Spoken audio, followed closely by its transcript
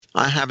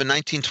I have a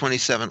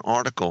 1927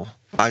 article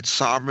by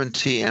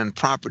Sovereignty and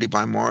Property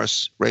by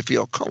Morris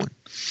Raphael Cohen.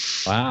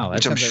 Wow,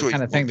 that sounds like the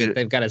kind of thing that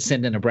they've got to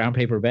send in a brown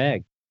paper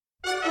bag.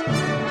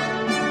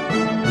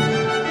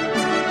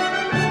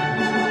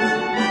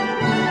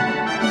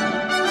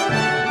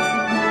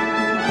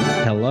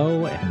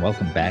 Hello and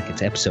welcome back.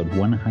 It's episode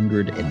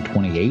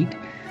 128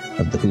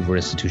 of the Hoover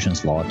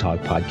Institution's Law Talk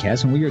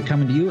podcast, and we are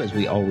coming to you, as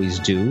we always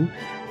do,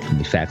 from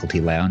the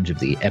faculty lounge of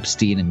the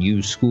Epstein and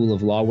Hughes School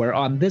of Law, where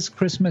on this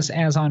Christmas,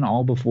 as on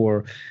all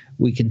before,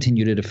 we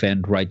continue to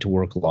defend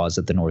right-to-work laws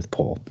at the North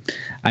Pole.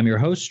 I'm your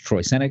host,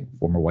 Troy Senig,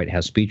 former White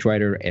House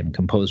speechwriter and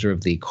composer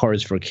of the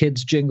Cars for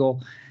Kids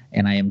jingle,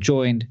 and I am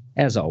joined,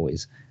 as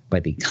always, by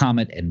the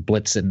Comet and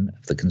Blitzen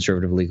of the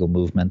conservative legal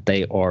movement.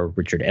 They are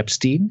Richard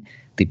Epstein,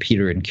 the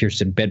Peter and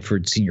Kirsten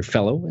Bedford Senior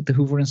Fellow at the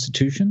Hoover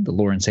Institution, the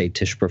Lawrence A.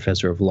 Tisch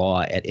Professor of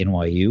Law at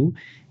NYU,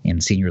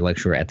 and Senior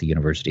Lecturer at the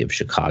University of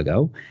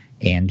Chicago,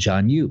 and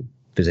John Yoo,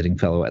 Visiting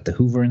Fellow at the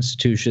Hoover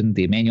Institution,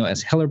 the Emanuel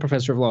S. Heller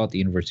Professor of Law at the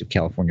University of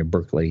California,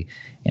 Berkeley,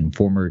 and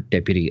former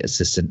Deputy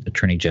Assistant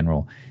Attorney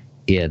General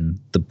in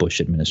the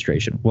Bush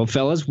administration. Well,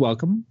 fellas,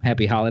 welcome.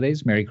 Happy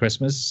holidays. Merry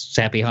Christmas.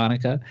 Happy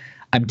Hanukkah.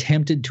 I'm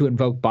tempted to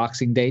invoke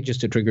Boxing Day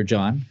just to trigger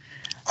John.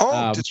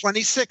 Oh, to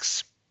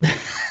 26.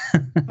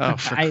 Oh,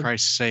 for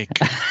Christ's sake.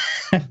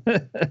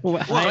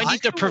 Well, do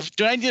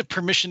I need the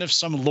permission of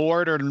some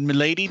lord or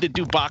milady to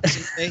do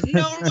Boxing Day?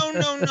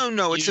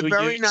 No. It's a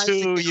very nice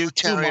thing. You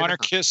two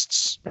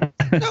monarchists.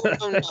 No.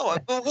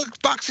 Well,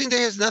 look, Boxing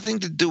Day has nothing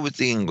to do with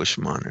the English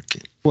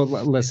monarchy. Well,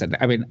 listen,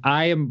 I mean,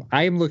 I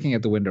am looking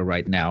at the window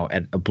right now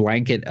at a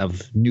blanket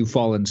of new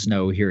fallen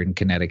snow here in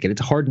Connecticut.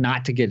 It's hard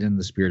not to get in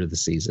the spirit of the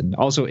season.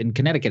 Also, in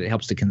Connecticut, it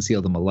helps to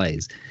conceal the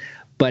malaise.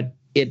 But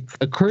it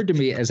occurred to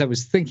me as I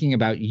was thinking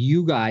about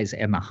you guys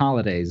and the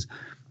holidays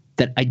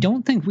that I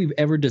don't think we've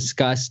ever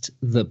discussed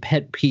the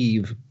pet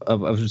peeve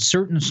of a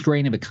certain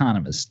strain of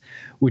economists,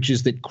 which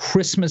is that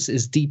Christmas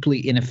is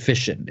deeply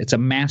inefficient. It's a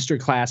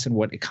masterclass in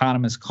what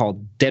economists call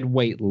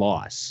deadweight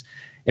loss.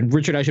 And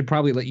Richard, I should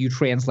probably let you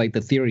translate the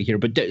theory here,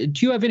 but do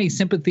you have any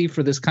sympathy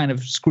for this kind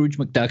of Scrooge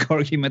McDuck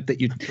argument that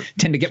you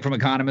tend to get from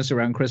economists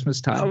around Christmas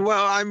time?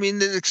 Well, I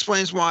mean, it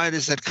explains why it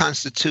is that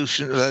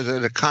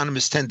that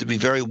economists tend to be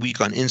very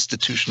weak on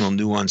institutional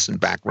nuance and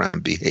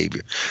background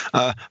behavior.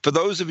 For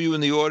those of you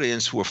in the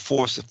audience who are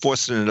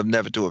fortunate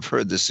never to have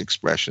heard this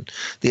expression,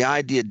 the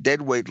idea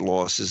deadweight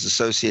loss is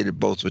associated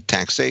both with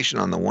taxation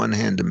on the one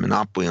hand and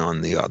monopoly on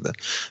the other,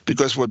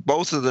 because what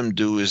both of them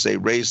do is they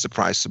raise the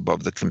price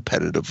above the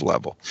competitive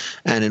level.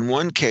 And in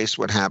one case,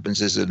 what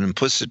happens is an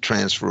implicit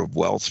transfer of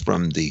wealth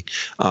from the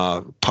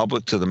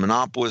public to the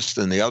monopolist.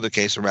 In the other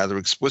case, a rather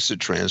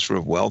explicit transfer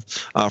of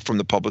wealth from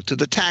the public to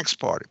the tax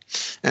party.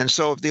 And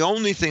so if the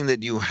only thing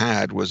that you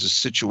had was a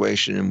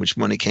situation in which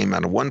money came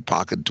out of one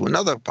pocket to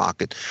another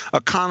pocket,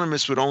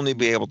 economists would only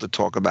be able to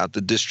talk about the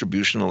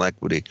distributional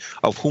equity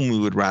of whom we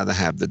would rather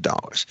have the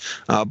dollars.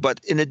 But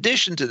in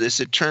addition to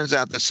this, it turns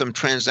out that some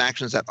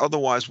transactions that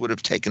otherwise would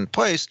have taken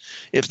place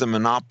if the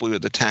monopoly or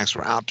the tax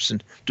were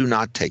absent do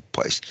not take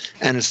place.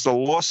 And it's the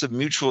loss of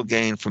mutual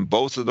gain from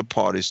both of the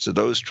parties to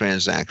those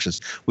transactions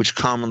which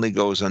commonly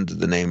goes under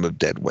the name of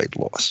deadweight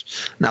loss.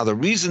 Now, the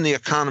reason the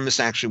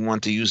economists actually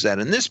want to use that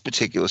in this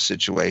particular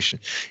situation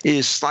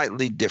is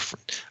slightly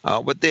different.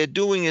 What they're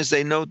doing is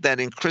they note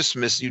that in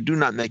Christmas, you do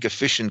not make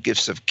efficient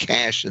gifts of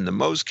cash in the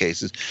most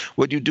cases.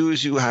 What you do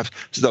is you have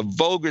the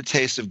vulgar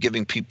taste of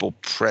giving people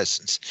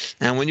presents.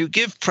 And when you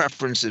give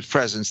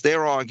presents,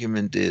 their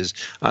argument is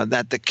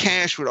that the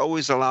cash would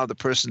always allow the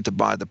person to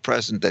buy the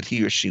present that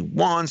he or she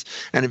wants.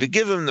 And if you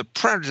give them the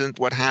present,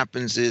 what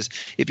happens is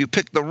if you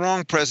pick the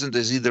wrong present,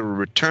 there's either a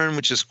return,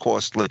 which is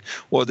costly,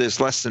 or there's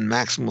less than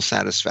maximal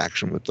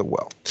satisfaction with the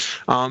wealth.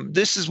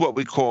 This is what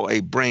we call a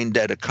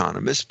brain-dead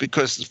economist,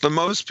 because for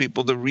most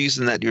people, the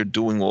reason that you're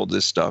doing all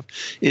this stuff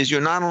is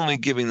you're not only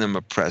giving them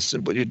a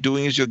present, what you're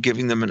doing is you're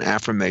giving them an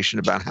affirmation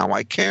about how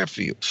I care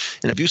for you.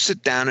 And if you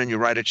sit down and you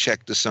write a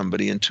check to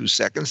somebody in 2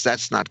 seconds,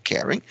 that's not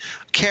caring.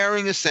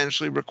 Caring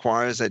essentially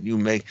requires that you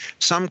make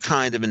some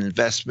kind of an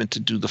investment to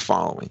do the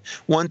following.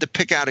 One, to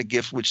pick out a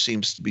gift which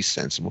seems to be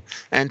sensible.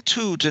 And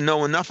two, to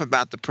know enough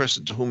about the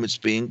person to whom it's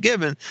being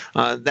given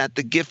that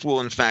the gift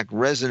will in fact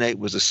resonate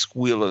with a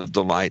squeal of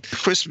delight.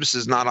 Christmas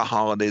is not a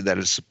holiday that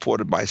is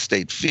supported by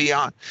state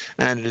fiat,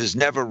 and it is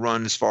never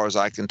run, as far as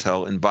I can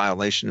tell, in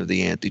violation of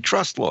the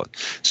antitrust law.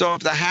 So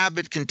if the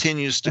habit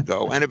continues to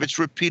go, and if it's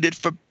repeated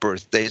for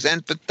birthdays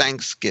and for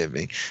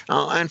Thanksgiving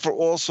and for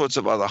all sorts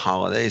of other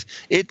holidays,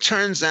 it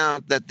turns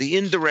out that the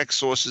indirect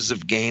sources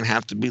of gain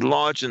have to be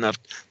large enough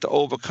to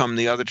overcome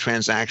the other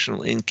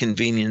transactional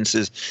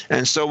inconveniences.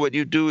 And so what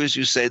you do is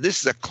you say,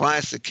 this is a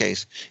classic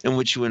case in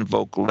which you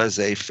invoke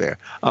laissez-faire.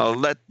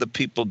 Let the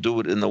people do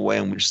it in the way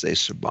in which they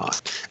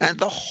survive. And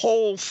the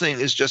whole thing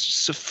is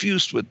just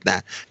suffused with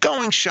that.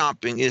 Going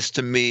shopping is,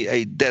 to me,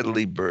 a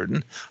deadly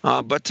burden.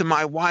 But to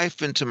my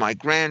wife and to my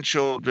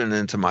grandchildren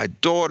and to my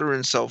daughter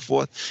and so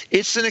forth,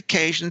 it's an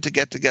occasion to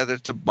get together,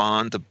 to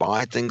bond, to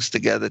buy things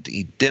together, to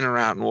eat dinner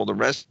out and all the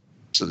rest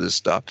of this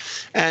stuff.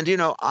 And,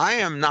 I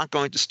am not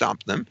going to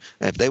stop them.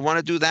 If they want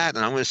to do that,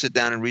 and I'm going to sit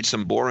down and read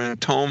some boring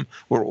tome,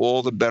 we're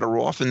all the better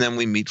off, and then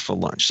we meet for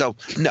lunch. So,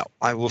 no,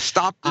 I will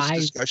stop this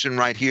discussion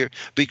right here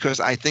because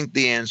I think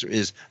the answer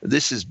is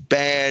this is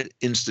bad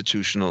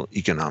institutional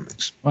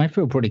economics. Well, I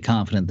feel pretty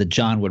confident that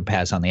John would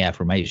pass on the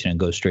affirmation and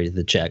go straight to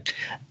the check.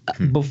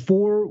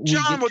 Before we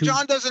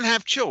John doesn't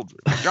have children.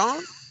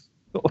 John?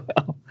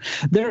 Well,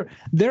 there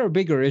are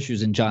bigger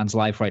issues in John's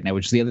life right now,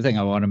 which is the other thing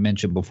I want to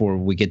mention before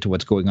we get to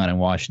what's going on in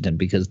Washington,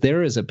 because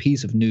there is a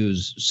piece of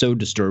news so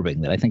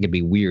disturbing that I think it'd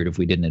be weird if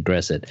we didn't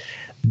address it.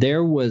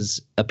 There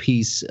was a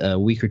piece a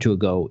week or two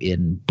ago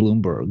in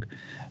Bloomberg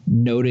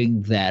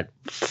noting that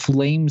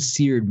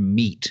flame-seared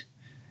meat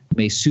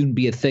may soon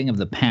be a thing of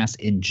the past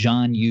in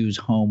John Yoo's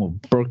home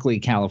of Berkeley,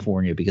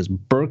 California, because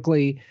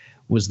Berkeley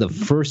was the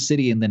first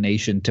city in the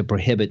nation to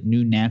prohibit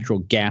new natural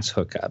gas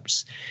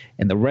hookups.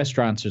 And the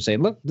restaurants are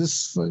saying, look,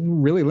 this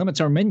really limits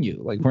our menu.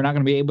 Like, we're not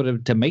going to be able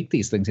to make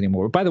these things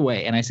anymore. By the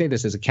way, and I say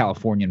this as a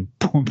Californian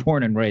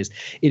born and raised,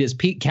 it is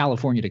peak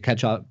California to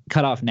cut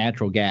off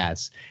natural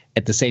gas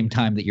at the same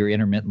time that you're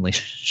intermittently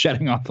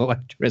shutting off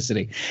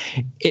electricity.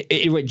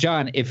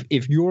 John,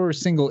 if your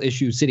single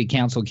issue city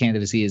council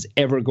candidacy is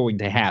ever going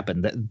to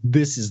happen,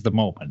 this is the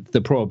moment,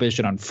 the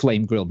prohibition on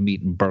flame grilled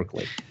meat in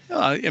Berkeley.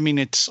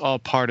 It's all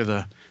part of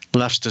the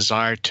left's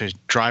desire to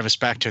drive us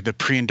back to the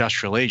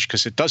pre-industrial age,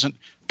 because it doesn't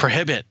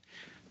prohibit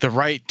the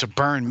right to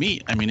burn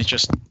meat. It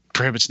just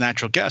prohibits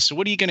natural gas. So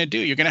what are you going to do?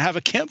 You're going to have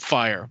a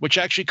campfire, which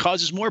actually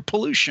causes more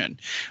pollution.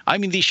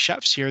 These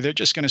chefs here, they're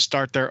just going to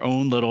start their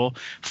own little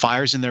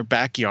fires in their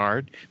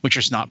backyard, which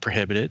is not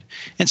prohibited.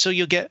 And so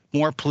you'll get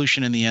more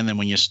pollution in the end than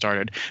when you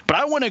started. But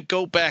I want to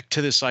go back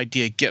to this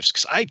idea of gifts,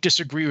 because I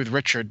disagree with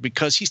Richard,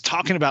 because he's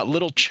talking about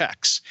little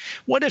checks.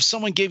 What if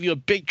someone gave you a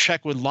big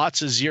check with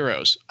lots of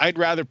zeros? I'd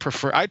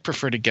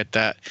prefer to get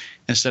that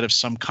instead of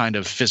some kind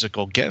of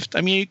physical gift.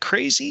 Are you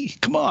crazy?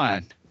 Come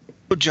on.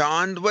 Well,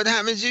 John, what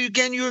happens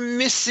again? You're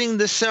missing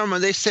the ceremony.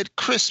 They said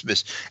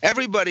Christmas.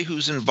 Everybody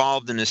who's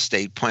involved in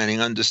estate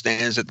planning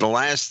understands that the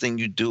last thing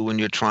you do when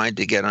you're trying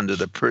to get under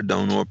the per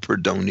dono or per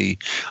doni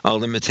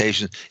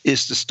limitation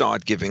is to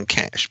start giving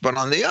cash. But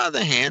on the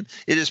other hand,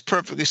 it is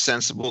perfectly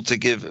sensible to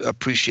give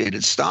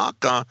appreciated stock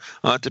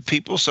to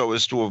people so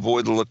as to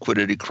avoid the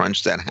liquidity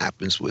crunch that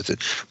happens with it.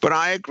 But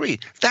I agree.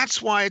 That's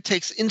why it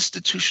takes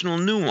institutional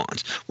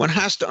nuance. One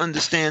has to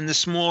understand the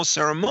small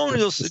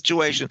ceremonial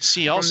situation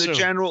from the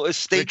general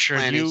estate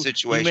planning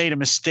situation. You made a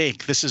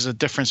mistake. This is a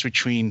difference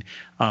between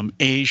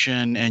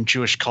Asian and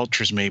Jewish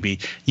cultures, maybe.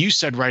 You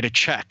said write a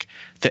check.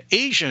 The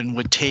Asian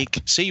would take,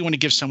 say you want to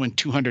give someone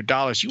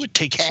 $200, you would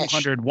take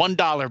 $200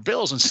 $1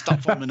 bills and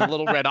stuff them in a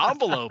little red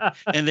envelope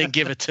and then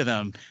give it to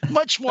them.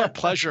 Much more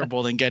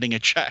pleasurable than getting a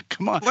check.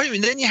 Come on. Wait a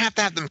minute, then you have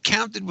to have them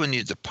counted when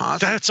you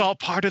deposit. That's all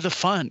part of the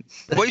fun.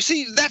 Well, you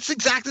see, that's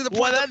exactly the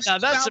point. Well,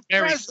 that's a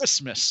Merry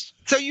Christmas.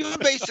 So you're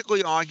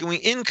basically arguing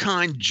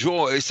in-kind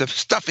joys of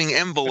stuffing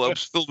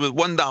envelopes filled with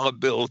 $1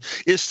 bills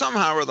is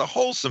somehow or other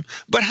wholesome,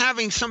 but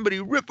having somebody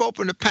rip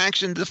open a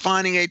package and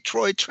finding a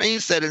Troy train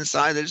set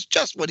inside that is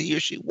just what he or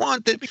she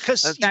wanted,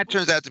 because that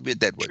turns out to be a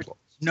deadwood ball.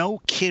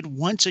 No kid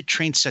wants a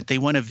train set. They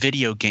want a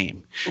video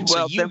game.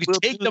 Well, so you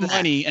take the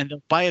money and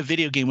they'll buy a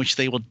video game, which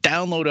they will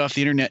download off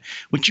the internet,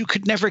 which you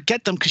could never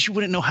get them because you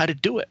wouldn't know how to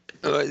do it.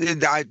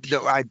 I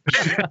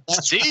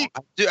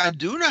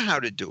do know how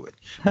to do it.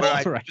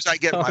 But I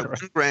get my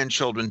one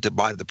grandchildren to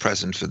buy the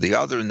present for the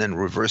other and then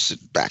reverse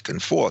it back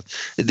and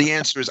forth. The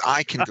answer is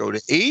I can go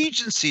to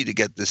agency to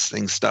get this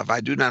thing stuff.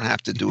 I do not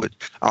have to do it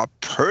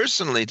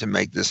personally to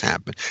make this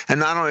happen. And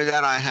not only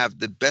that, I have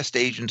the best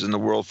agents in the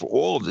world for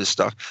all of this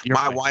stuff.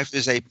 My wife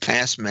is a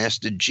past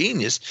master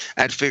genius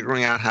at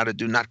figuring out how to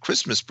do not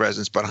Christmas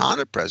presents, but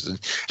Hanukkah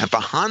presents. And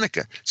for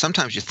Hanukkah,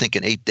 sometimes you think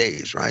in 8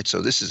 days, right?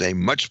 So this is a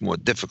much more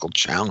difficult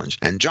challenge.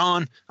 And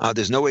John,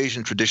 there's no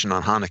Asian tradition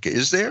on Hanukkah.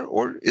 Is there?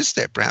 Or is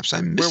there? Perhaps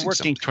I'm missing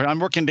something. I'm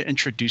working to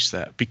introduce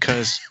that,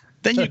 because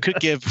then you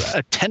could give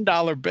a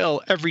 $10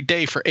 bill every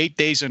day for 8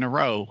 days in a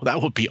row.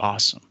 That would be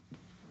awesome.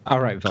 All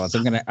right, fellas,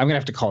 I'm gonna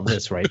have to call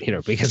this right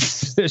here,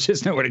 because there's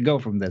just nowhere to go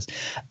from this.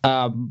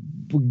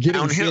 We're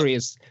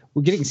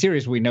getting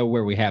serious. We know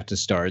where we have to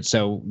start.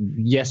 So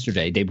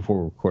yesterday, day before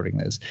we're recording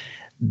this,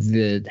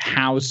 the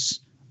House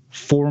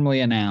formally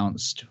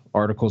announced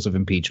articles of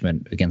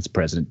impeachment against the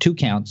president. 2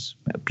 counts: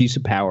 abuse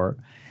of power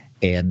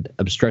and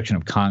obstruction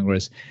of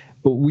Congress.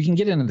 But we can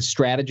get into the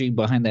strategy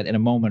behind that in a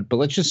moment. But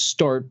let's just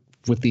start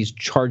with these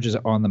charges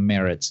on the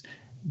merits.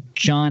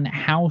 John,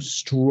 how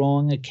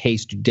strong a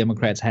case do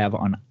Democrats have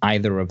on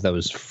either of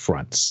those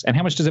fronts? And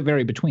how much does it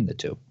vary between the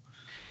two?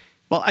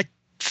 Well, I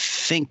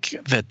think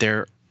that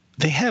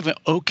they have an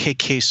okay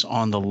case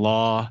on the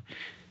law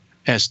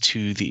as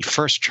to the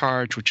first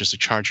charge, which is a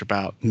charge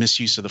about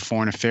misuse of the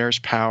foreign affairs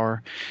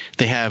power.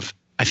 They have,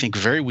 I think,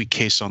 very weak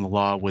case on the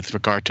law with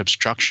regard to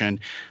obstruction.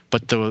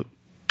 But the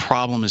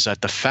problem is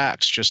that the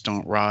facts just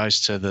don't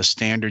rise to the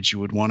standards you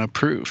would want to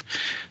prove.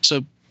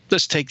 So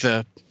let's take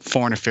the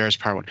foreign affairs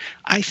part one.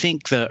 I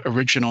think the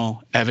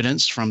original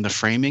evidence from the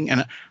framing,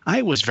 and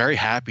I was very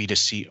happy to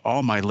see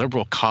all my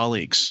liberal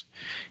colleagues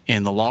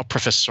in the law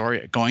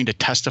professoriate going to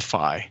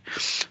testify,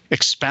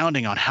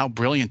 expounding on how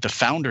brilliant the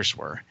founders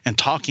were and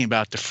talking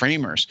about the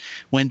framers,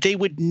 when they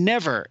would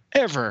never,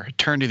 ever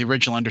turn to the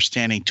original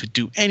understanding to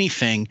do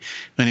anything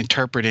when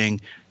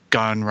interpreting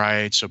gun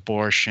rights,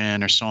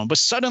 abortion, or so on. But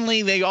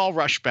suddenly they all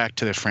rush back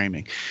to the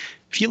framing.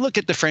 If you look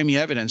at the framing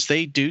evidence,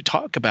 they do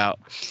talk about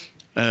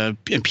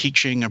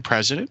impeaching a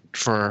president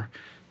for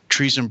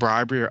treason,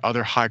 bribery, or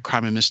other high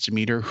crime and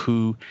misdemeanor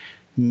who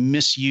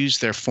misused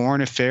their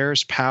foreign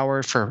affairs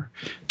power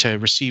to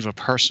receive a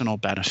personal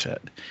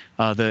benefit.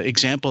 The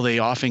example they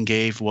often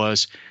gave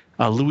was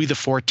Louis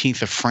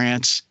XIV of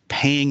France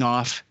paying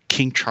off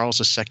King Charles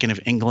II of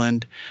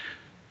England,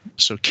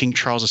 so King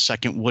Charles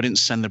II wouldn't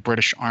send the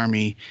British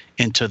Army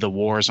into the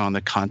wars on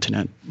the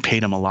continent,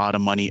 paid him a lot of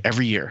money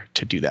every year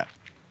to do that.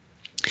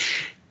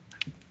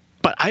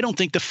 But I don't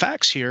think the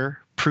facts here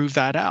prove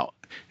that out.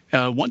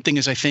 One thing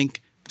is, I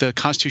think the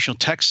constitutional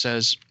text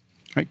says,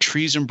 right,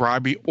 treason,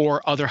 bribery,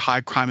 or other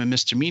high crime and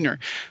misdemeanor.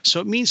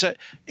 So it means that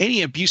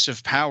any abuse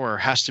of power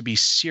has to be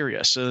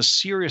serious, at a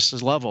serious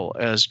level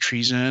as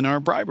treason or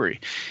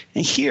bribery.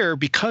 And here,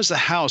 because the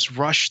House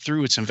rushed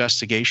through its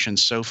investigation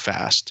so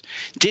fast,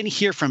 didn't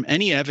hear from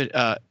any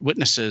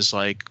witnesses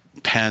like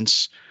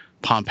Pence,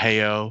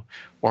 Pompeo,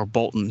 or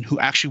Bolton, who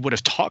actually would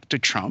have talked to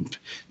Trump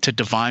to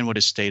divine what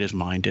his state of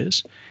mind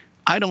is,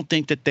 I don't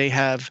think that they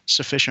have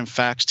sufficient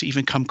facts to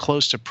even come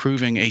close to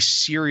proving a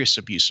serious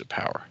abuse of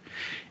power.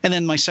 And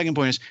then my second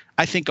point is,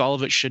 I think all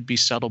of it should be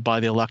settled by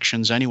the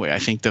elections anyway. I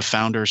think the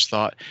founders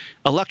thought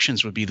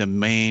elections would be the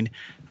main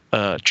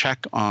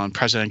check on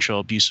presidential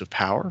abuse of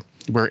power.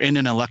 We're in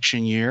an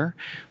election year.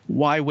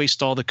 Why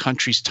waste all the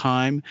country's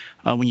time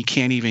when you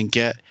can't even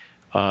get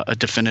a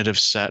definitive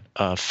set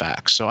of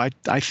facts? So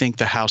I think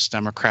the House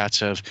Democrats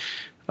have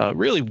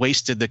really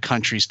wasted the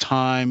country's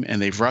time, and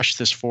they've rushed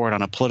this forward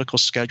on a political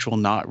schedule,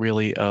 not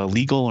really a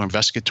legal or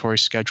investigatory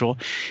schedule.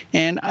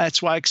 And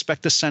that's why I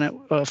expect the Senate,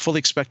 fully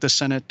expect the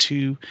Senate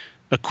to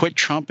acquit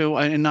Trump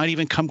and not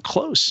even come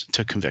close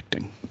to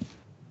convicting.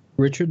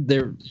 Richard,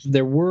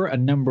 there were a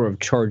number of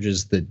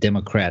charges that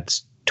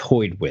Democrats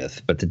toyed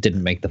with, but that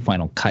didn't make the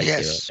final cut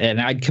yes. here.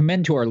 And I'd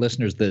commend to our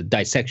listeners the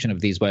dissection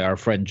of these by our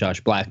friend Josh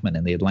Blackman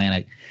in The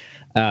Atlantic.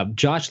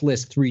 Josh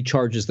lists 3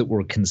 charges that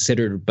were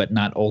considered but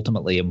not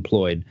ultimately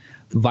employed: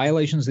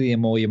 violations of the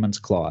Emoluments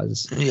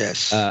Clause,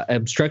 yes,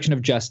 obstruction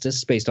of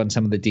justice based on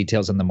some of the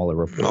details in the Mueller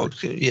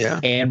report,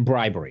 and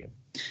bribery.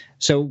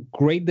 So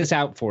grade this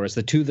out for us,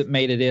 the 2 that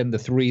made it in, the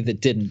 3 that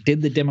didn't.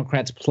 Did the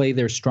Democrats play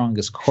their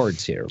strongest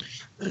cards here?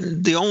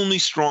 The only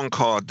strong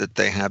card that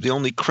they have, the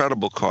only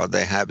credible card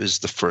they have, is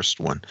the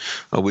first one,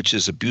 which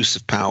is abuse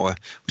of power,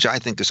 which I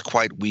think is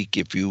quite weak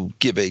if you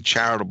give a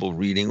charitable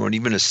reading or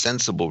even a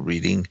sensible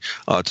reading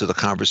to the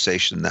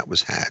conversation that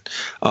was had.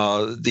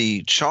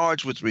 The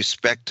charge with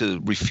respect to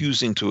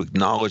refusing to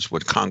acknowledge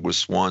what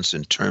Congress wants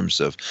in terms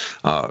of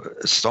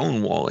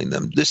stonewalling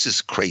them, this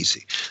is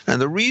crazy.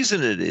 And the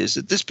reason it is,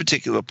 at this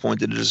particular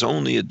point, that it is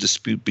only a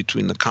dispute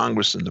between the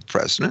Congress and the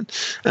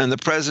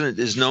president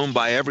is known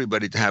by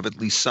everybody to have at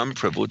least some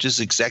privileges,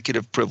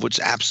 executive privilege,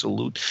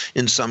 absolute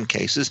in some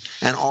cases,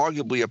 and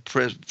arguably a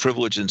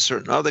privilege in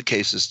certain other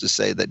cases to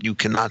say that you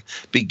cannot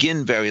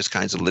begin various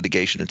kinds of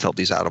litigation until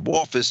he's out of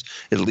office,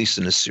 at least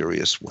in a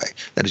serious way.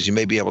 That is, you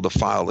may be able to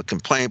file a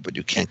complaint, but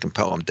you can't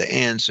compel him to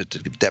answer, to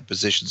give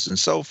depositions and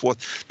so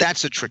forth.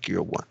 That's a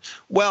trickier one.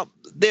 Well,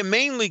 they're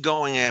mainly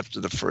going after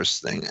the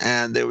first thing,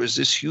 and there was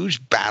this huge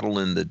battle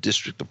in the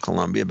District of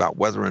Columbia about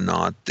whether or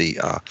not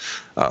the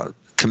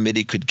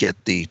committee could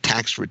get the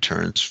tax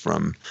returns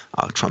from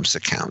Trump's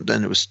account,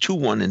 and it was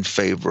 2-1 in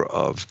favor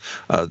of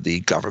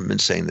the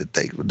government, saying that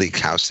the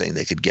House saying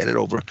they could get it,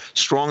 over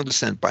strong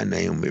dissent by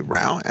Naomi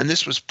Rao, and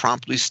this was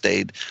promptly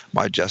stayed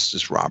by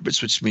Justice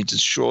Roberts, which means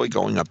it's surely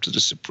going up to the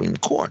Supreme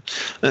Court.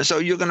 And so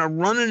you're going to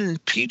run an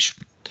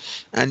impeachment,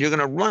 and you're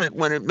going to run it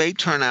when it may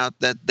turn out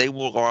that they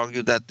will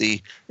argue that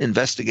the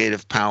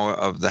investigative power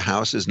of the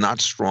House is not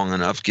strong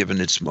enough,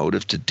 given its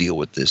motive, to deal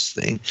with this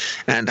thing.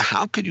 And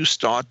how could you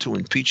start to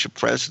impeach a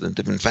president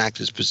if, in fact,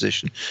 his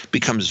position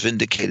becomes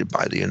vindicated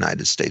by the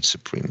United States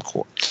Supreme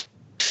Court?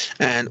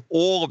 And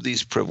all of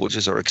these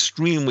privileges are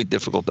extremely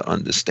difficult to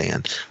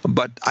understand.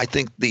 But I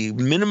think the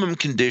minimum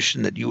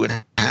condition that you would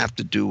have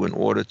to do in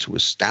order to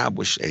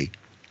establish a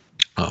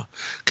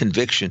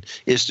conviction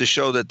is to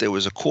show that there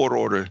was a court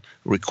order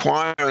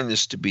requiring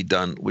this to be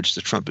done, which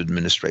the Trump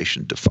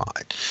administration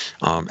defied.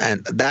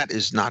 And that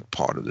is not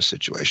part of the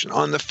situation.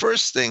 On the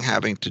first thing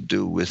having to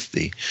do with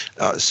the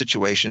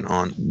situation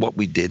on what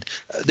we did,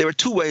 there are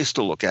 2 ways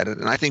to look at it,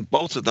 and I think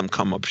both of them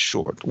come up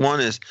short. One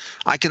is,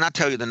 I cannot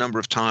tell you the number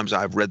of times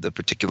I've read the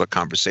particular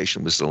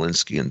conversation with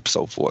Zelensky and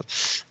so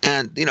forth.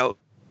 And,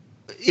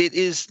 it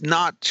is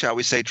not, shall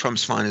we say,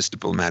 Trump's finest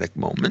diplomatic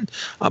moment,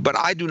 but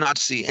I do not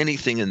see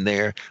anything in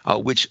there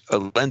which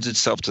lends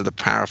itself to the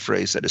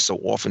paraphrase that is so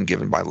often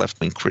given by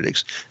left-wing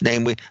critics,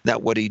 namely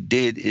that what he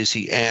did is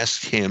he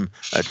asked him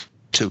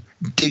to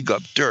dig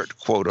up dirt,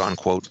 quote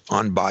unquote,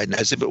 on Biden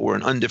as if it were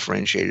an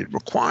undifferentiated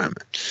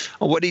requirement.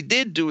 What he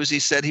did do is he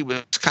said he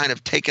was kind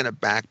of taken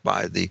aback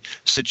by the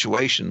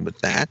situation with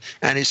that.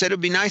 And he said it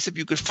would be nice if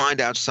you could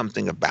find out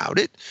something about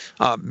it,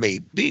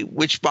 maybe,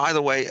 which, by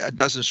the way,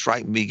 doesn't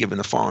strike me, given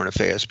the foreign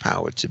affairs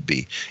power, to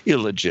be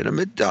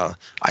illegitimate.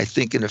 I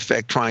think, in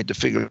effect, trying to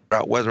figure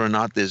out whether or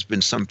not there's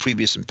been some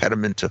previous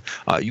impediment to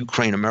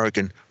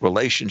Ukraine-American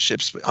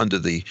relationships under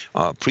the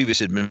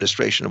previous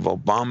administration of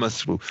Obama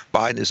through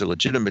Biden is a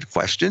legitimate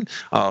question.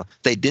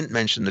 They didn't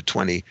mention the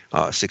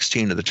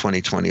 2016 or the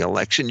 2020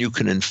 election. You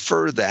can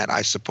infer that,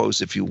 I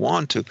suppose, if you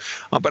want to.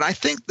 But I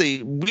think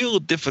the real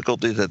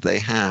difficulty that they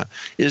have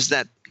is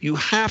that you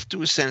have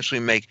to essentially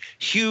make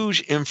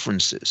huge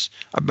inferences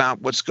about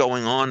what's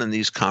going on in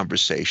these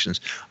conversations,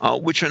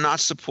 which are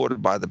not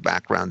supported by the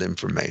background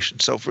information.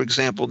 So, for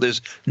example,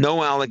 there's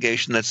no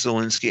allegation that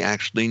Zelensky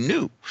actually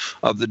knew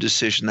of the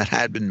decision that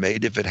had been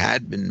made, if it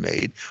had been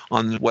made,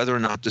 on whether or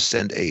not to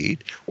send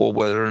aid or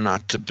whether or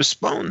not to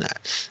postpone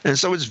that. And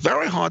so it's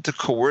very hard to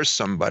coerce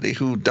somebody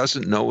who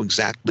doesn't know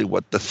exactly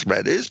what the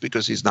threat is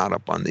because he's not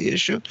up on the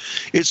issue.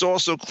 It's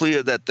also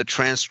clear that the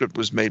transcript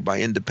was made by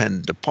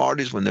independent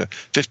parties when they're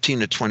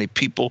 15 to 20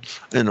 people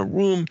in a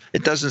room.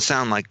 It doesn't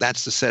sound like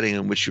that's the setting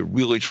in which you're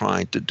really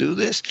trying to do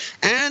this.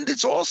 And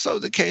it's also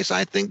the case,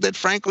 I think, that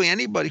frankly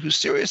anybody who's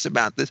serious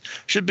about this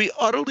should be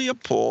utterly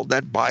appalled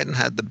that Biden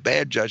had the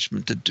bad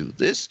judgment to do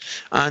this.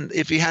 And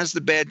if he has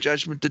the bad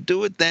judgment to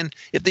do it, then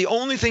if the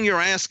only thing you're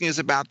asking is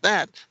about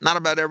that, not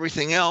about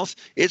everything else,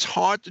 it's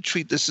hard to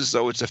treat this as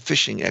though it's a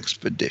fishing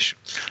expedition.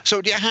 So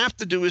what you have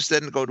to do is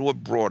then go to a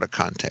broader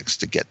context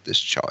to get these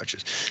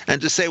charges and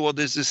to say, well,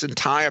 there's this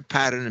entire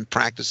pattern and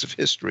practice of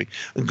history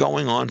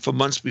going on for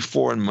months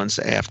before and months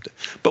after.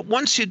 But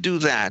once you do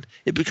that,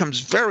 it becomes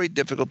very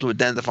difficult to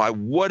identify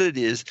what it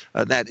is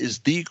that is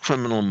the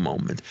criminal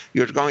moment.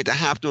 You're going to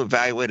have to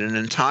evaluate an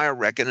entire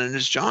record. And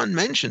as John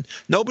mentioned,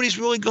 nobody's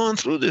really gone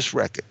through this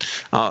record.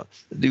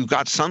 You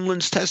got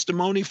Sondland's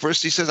testimony.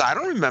 First, he says, I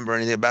don't remember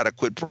anything about a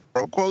quid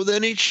pro quo.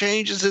 Then he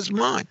changes his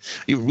mind.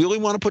 You really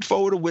want to put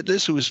forward a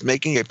witness who is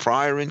making a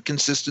prior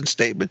inconsistent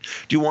statement?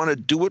 Do you want to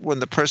do it when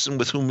the person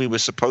with whom he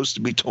was supposed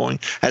to be talking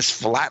has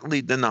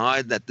flatly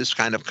denied that this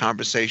kind of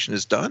conversation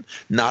is done,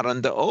 not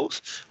under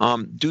oath?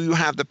 Do you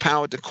have the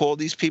power to call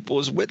these people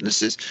as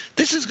witnesses?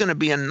 This is going to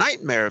be a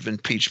nightmare of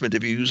impeachment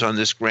if you use on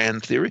this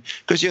grand theory,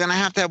 because you're going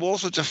to have all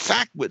sorts of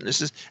fact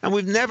witnesses. And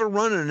we've never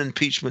run an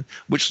impeachment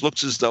which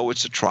looks as though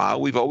it's a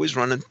trial. We've always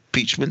run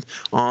impeachment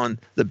on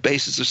the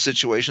basis of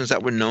situations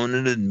that were known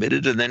and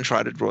admitted and then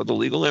try to draw the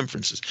legal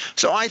inferences.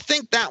 So I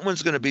think that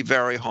one's going to be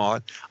very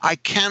hard. I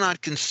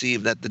cannot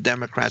conceive that the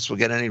Democrats will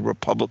get any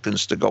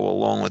Republicans to go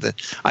along with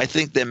it. I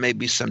think there may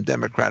be some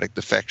Democratic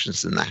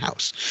defections in the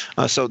House.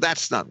 So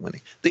that's not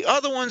winning. The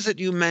other ones that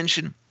you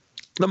mentioned,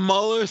 the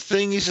Mueller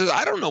thing, he says,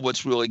 I don't know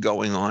what's really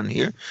going on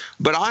here,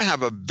 but I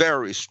have a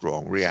very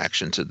strong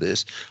reaction to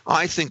this.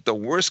 I think the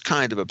worst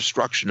kind of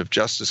obstruction of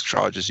justice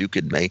charges you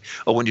could make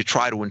are when you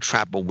try to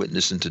entrap a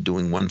witness into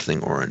doing one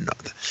thing or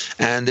another.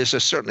 And there's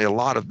certainly a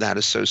lot of that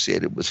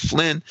associated with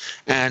Flynn.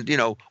 And,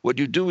 what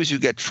you do is you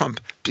get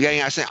Trump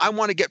saying, I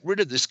want to get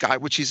rid of this guy,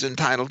 which he's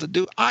entitled to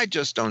do. I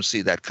just don't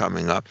see that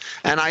coming up.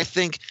 And I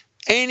think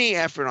any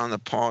effort on the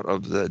part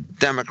of the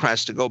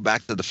Democrats to go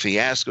back to the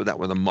fiasco that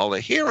were the Mueller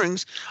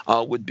hearings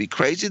would be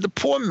crazy. The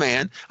poor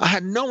man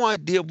had no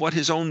idea what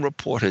his own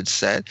report had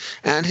said,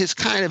 and has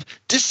kind of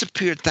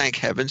disappeared, thank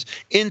heavens,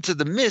 into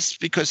the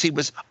mist because he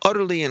was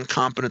utterly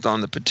incompetent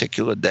on the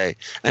particular day,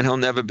 and he'll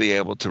never be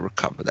able to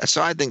recover that.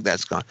 So I think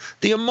that's gone.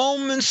 The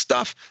emolument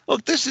stuff,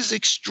 look, this is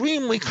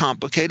extremely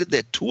complicated.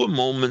 There are two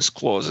emoluments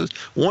clauses,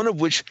 one of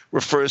which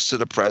refers to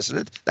the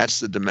president.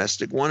 That's the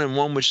domestic one, and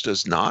one which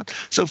does not.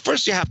 So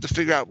first you have to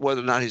figure out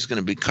whether or not he's going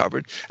to be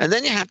covered. And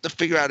then you have to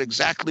figure out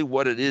exactly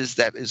what it is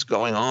that is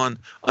going on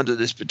under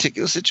this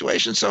particular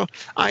situation. So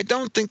I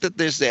don't think that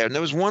there's there. And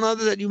there was one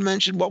other that you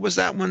mentioned. What was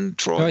that one,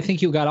 Troy? No, I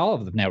think you got all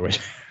of them now,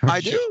 Richard.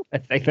 I do? I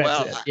think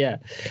that's it. Yeah.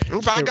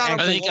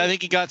 I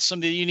think you got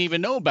something you didn't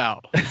even know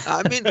about.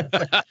 I mean,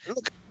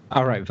 look.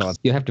 All right, fellas.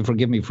 You have to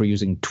forgive me for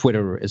using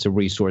Twitter as a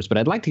resource, but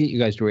I'd like to get you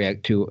guys to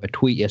react to a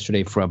tweet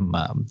yesterday from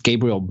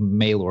Gabriel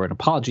Maylor. And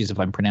apologies if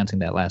I'm pronouncing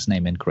that last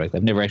name incorrectly.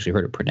 I've never actually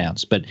heard it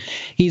pronounced, but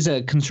he's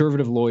a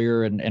conservative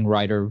lawyer and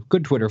writer.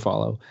 Good Twitter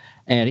follow.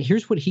 And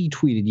here's what he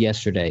tweeted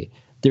yesterday.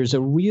 There's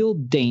a real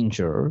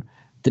danger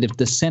that if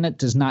the Senate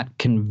does not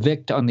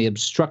convict on the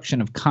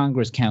obstruction of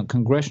Congress count,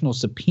 congressional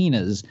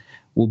subpoenas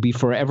will be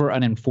forever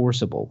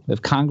unenforceable.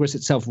 If Congress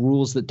itself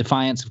rules that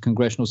defiance of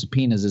congressional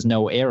subpoenas is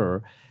no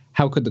error,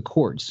 how could the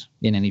courts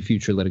in any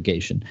future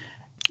litigation?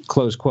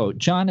 Close quote.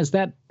 John, is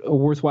that a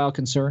worthwhile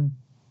concern?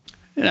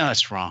 No,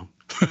 that's wrong.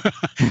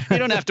 You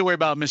don't have to worry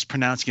about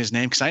mispronouncing his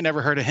name because I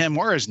never heard of him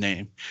or his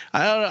name.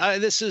 I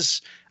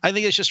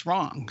think it's just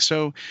wrong.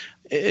 So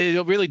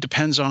it really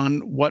depends on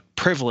what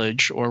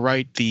privilege or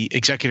right the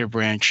executive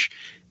branch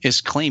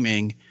is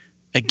claiming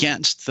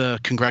against the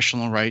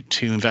congressional right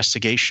to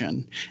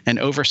investigation and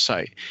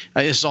oversight.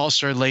 It's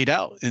also laid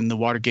out in the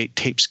Watergate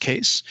tapes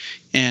case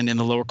and in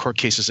the lower court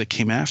cases that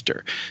came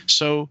after.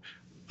 So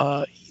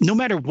no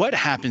matter what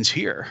happens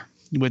here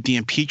with the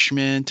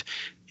impeachment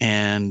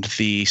and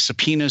the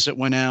subpoenas that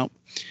went out,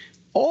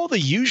 all the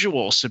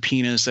usual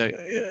subpoenas that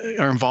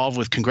are involved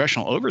with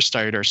congressional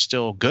oversight are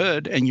still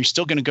good, and you're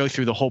still going to go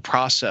through the whole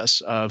process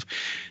of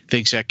the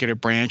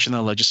executive branch and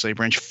the legislative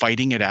branch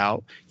fighting it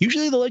out.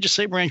 Usually the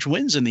legislative branch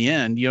wins in the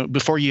end,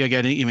 before you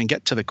even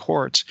get to the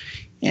courts.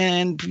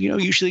 And,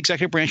 usually the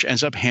executive branch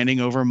ends up handing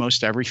over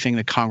most everything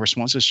that Congress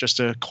wants. It's just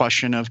a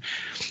question of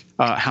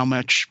how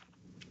much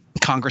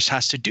Congress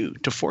has to do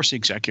to force the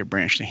executive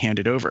branch to hand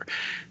it over.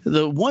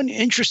 The one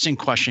interesting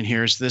question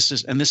here is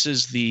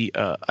the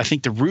I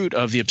think the root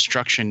of the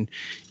obstruction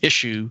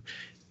issue,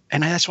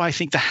 and that's why I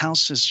think the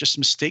House is just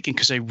mistaken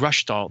because they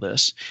rushed all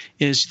this,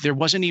 is there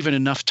wasn't even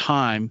enough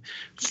time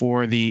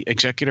for the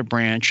executive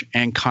branch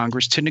and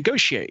Congress to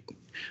negotiate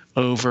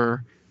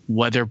over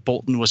whether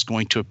Bolton was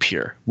going to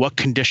appear, what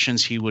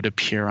conditions he would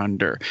appear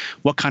under,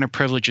 what kind of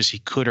privileges he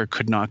could or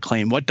could not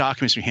claim, what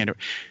documents we hand over.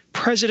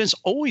 Presidents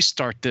always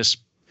start this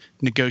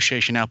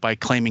negotiation out by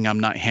claiming I'm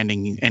not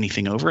handing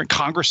anything over. And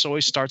Congress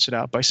always starts it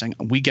out by saying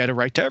we get a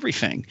right to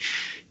everything.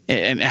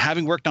 And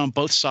having worked on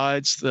both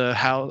sides,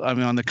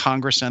 on the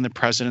Congress and the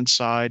president's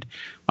side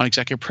on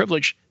executive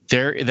privilege,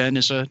 there then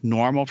is a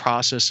normal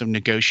process of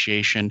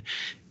negotiation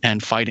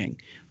and fighting.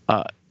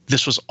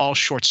 This was all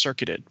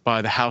short-circuited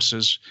by the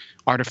House's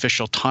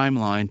artificial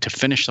timeline to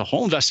finish the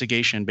whole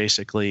investigation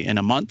basically in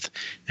a month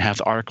and have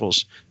the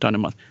articles done in a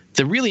month.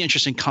 The really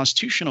interesting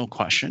constitutional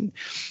question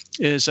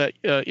is that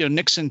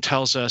Nixon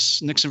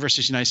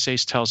versus United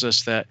States tells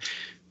us that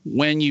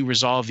when you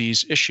resolve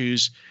these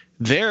issues,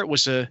 there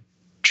was a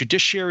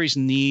judiciary's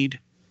need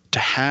to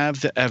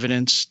have the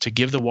evidence to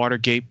give the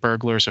Watergate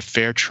burglars a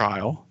fair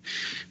trial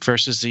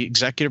versus the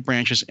executive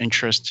branch's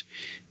interest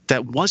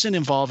that wasn't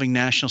involving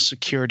national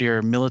security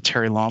or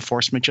military law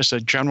enforcement, just a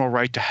general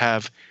right to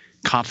have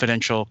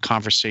confidential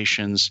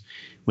conversations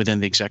within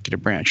the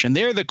executive branch. And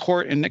there the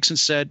court and Nixon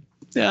said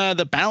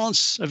the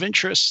balance of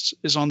interests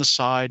is on the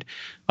side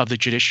of the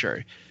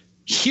judiciary.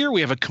 Here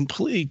we have a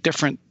completely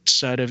different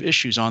set of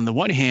issues. On the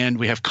one hand,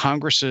 we have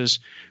Congress's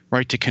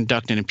right to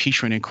conduct an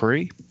impeachment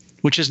inquiry,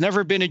 which has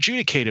never been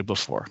adjudicated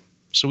before.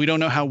 So we don't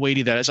know how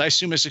weighty that is. I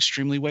assume it's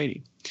extremely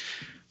weighty.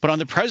 But on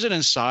the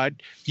president's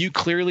side, you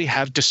clearly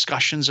have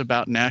discussions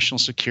about national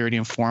security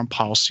and foreign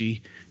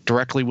policy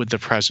directly with the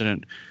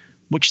president,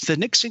 which the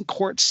Nixon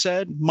court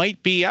said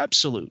might be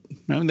absolute.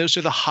 Those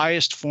are the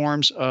highest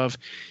forms of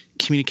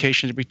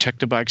communication to be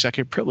protected by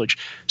executive privilege.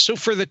 So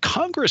for the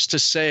Congress to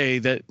say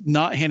that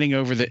not handing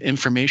over the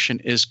information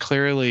is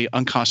clearly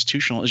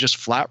unconstitutional is just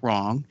flat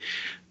wrong,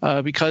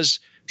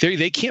 because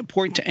they can't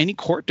point to any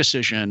court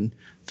decision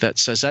that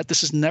says that.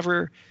 This has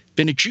never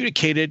been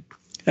adjudicated.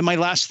 And my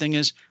last thing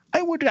is,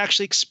 I would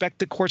actually expect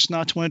the courts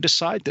not to want to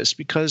decide this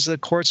because the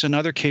courts in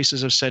other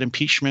cases have said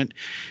impeachment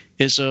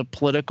is a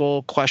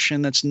political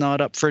question that's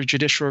not up for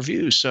judicial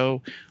review.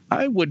 So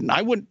I would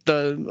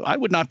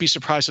not be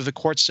surprised if the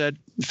court said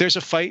if there's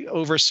a fight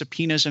over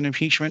subpoenas and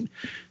impeachment,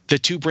 the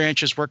two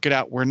branches work it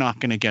out. We're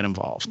not going to get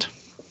involved.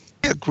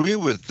 I agree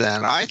with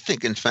that. I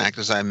think, in fact,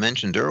 as I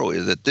mentioned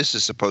earlier, that this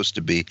is supposed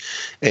to be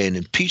an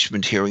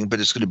impeachment hearing, but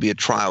it's going to be a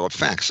trial of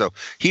facts. So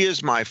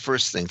here's my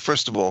first thing.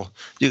 First of all,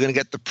 you're going to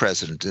get the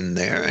president in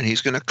there, and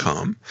he's going to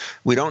come.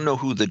 We don't know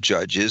who the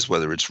judge is,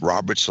 whether it's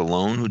Roberts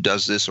alone who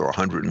does this or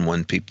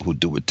 101 people who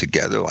do it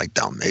together, like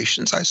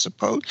Dalmatians, I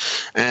suppose.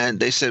 And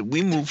they said,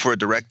 we move for a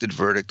directed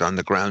verdict on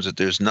the grounds that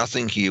there's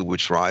nothing here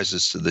which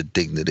rises to the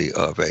dignity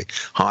of a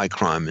high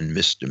crime and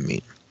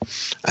misdemeanor.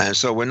 And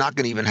so we're not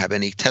going to even have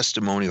any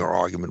testimony or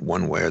argument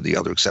one way or the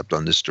other except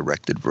on this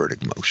directed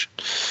verdict motion.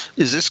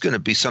 Is this going to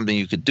be something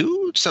you could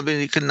do, something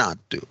you could not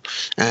do?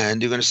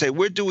 And you're going to say,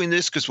 we're doing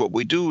this because what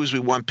we do is we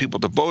want people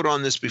to vote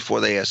on this before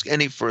they ask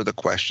any further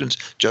questions,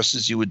 just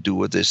as you would do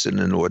with this in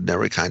an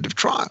ordinary kind of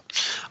trial.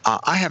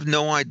 I have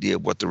no idea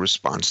what the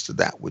response to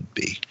that would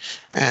be.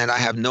 And I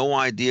have no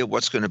idea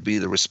what's going to be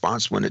the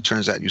response when it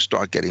turns out you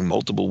start getting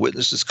multiple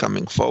witnesses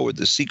coming forward,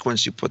 the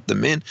sequence you put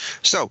them in.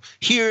 So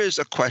here is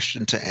a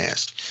question to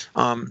ask.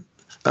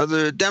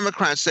 The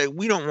Democrats say,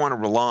 we don't want to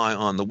rely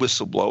on the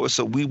whistleblower,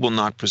 so we will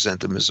not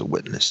present them as a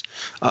witness.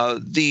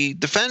 The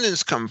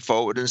defendants come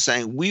forward and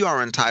saying, we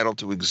are entitled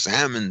to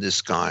examine this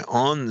guy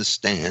on the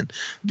stand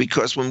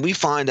because when we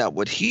find out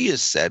what he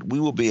has said, we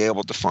will be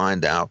able to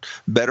find out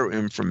better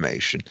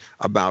information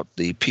about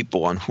the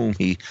people on whom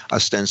he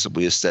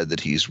ostensibly has said that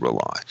he's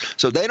relied.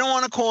 So they don't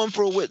want to call him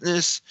for a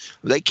witness.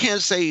 They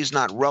can't say he's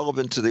not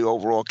relevant to the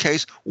overall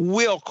case.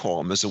 We'll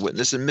call him as a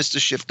witness, and Mr.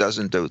 Schiff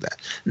doesn't do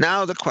that.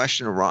 Now the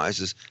question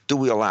arises, do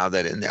we allow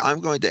that in there? I'm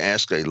going to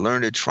ask a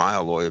learned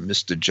trial lawyer,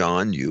 Mr.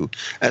 John Yoo,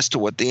 as to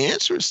what the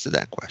answer is to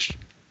that question.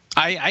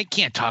 I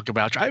can't talk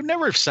about. I've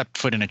never stepped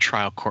foot in a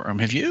trial courtroom.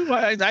 Have you?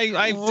 I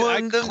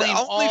claim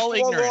all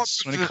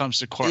ignorance when it comes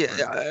to courtroom.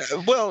 Yeah,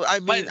 well, I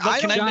mean, but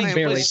can I make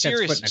a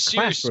serious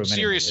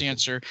anymore.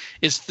 answer?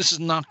 Is this is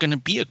not going to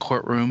be a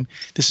courtroom.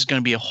 This is going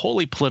to be a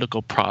wholly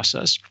political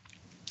process.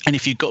 And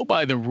if you go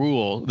by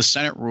the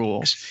Senate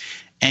rules,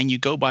 and you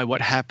go by what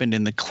happened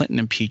in the Clinton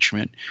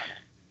impeachment,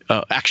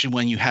 actually,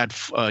 when you had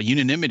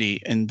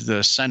unanimity in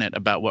the Senate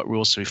about what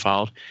rules to be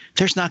followed,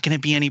 there's not going to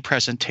be any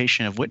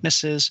presentation of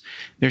witnesses.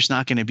 There's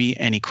not going to be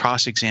any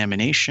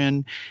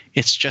cross-examination.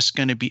 It's just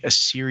going to be a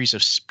series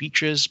of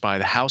speeches by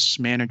the House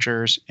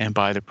managers and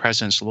by the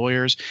president's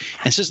lawyers.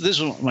 And so this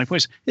is my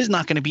point: this is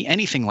not going to be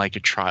anything like a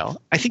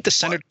trial. I think the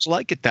senators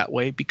like it that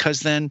way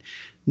because then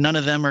none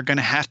of them are going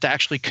to have to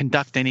actually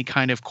conduct any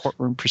kind of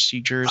courtroom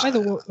procedures.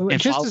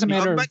 Just as a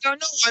matter of... No,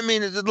 I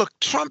mean, look,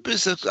 Trump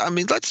is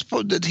let's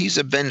suppose that he's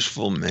a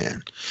vengeful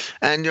man.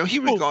 And, he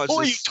regards... Oh,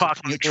 are you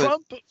talking to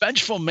Trump? A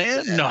vengeful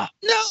man? No.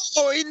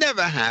 No, it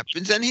never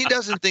happens. And he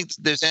doesn't think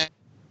there's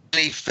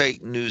any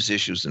fake news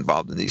issues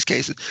involved in these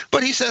cases.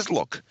 But he says,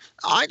 look,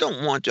 I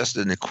don't want just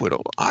an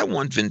acquittal. I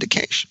want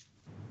vindication.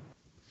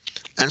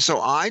 And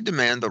so I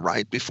demand the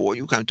right before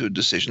you come to a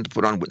decision to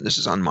put on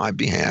witnesses on my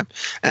behalf.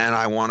 And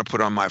I want to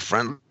put on my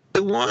friendly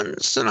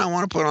ones and I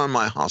want to put on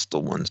my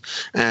hostile ones.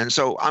 And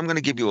so I'm going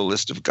to give you a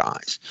list of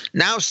guys.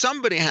 Now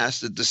somebody has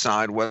to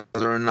decide whether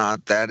or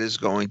not that is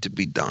going to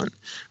be done.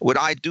 Would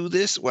I do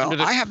this?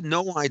 Well, I have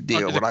no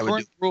idea what I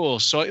would do.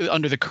 Rules, so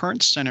under the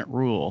current Senate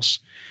rules,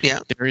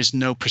 there is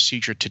no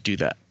procedure to do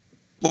that.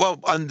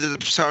 Well, under the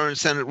current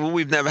Senate rule,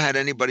 we've never had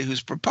anybody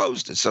who's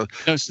proposed it. So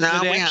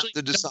now we have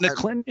to decide.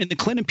 In the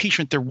Clinton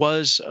impeachment, there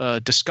was a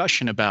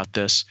discussion about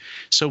this.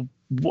 So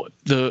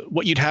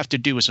what you'd have to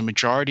do is a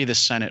majority of the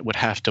Senate would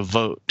have to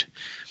vote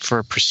for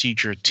a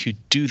procedure to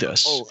do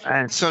this. Oh,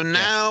 and so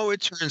now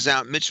it turns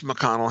out Mitch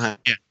McConnell has.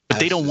 Yeah. But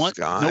they don't want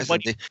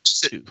nobody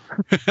to.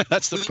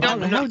 That's the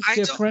problem.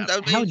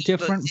 How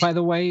different, by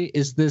the way,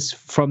 is this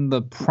from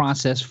the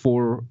process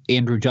for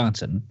Andrew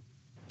Johnson?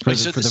 For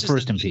the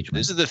first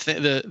impeachment. This is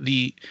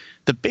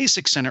the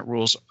basic Senate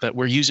rules that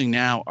we're using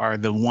now are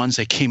the ones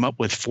they came up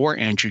with for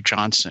Andrew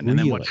Johnson. And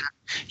really?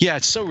 Yeah,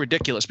 it's so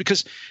ridiculous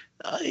because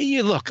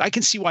look, I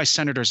can see why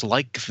senators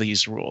like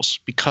these rules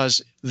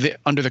because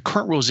under the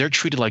current rules, they're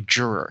treated like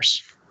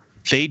jurors.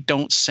 They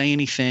don't say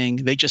anything.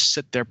 They just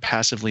sit there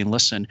passively and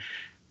listen.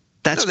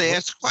 They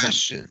ask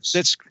questions.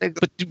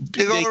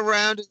 They go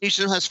around and each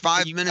of them has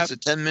 5 minutes or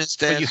 10 minutes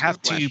to ask. But you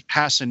have to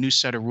pass a new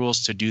set of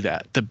rules to do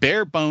that. The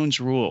bare bones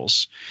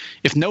rules,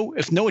 if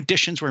no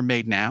additions were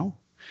made now,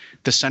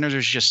 the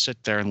senators just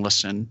sit there and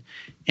listen,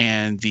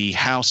 and the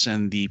House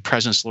and the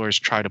president's lawyers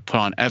try to put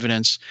on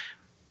evidence.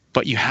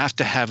 But you have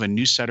to have a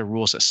new set of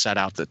rules that set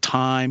out the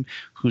time,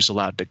 who's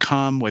allowed to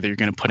come, whether you're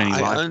going to put any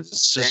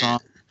witnesses on.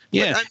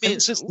 Yeah, I mean,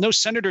 no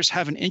senators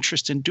have an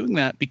interest in doing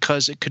that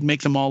because it could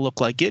make them all look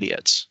like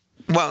idiots.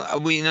 Well,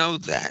 we know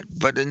that.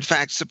 But in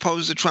fact,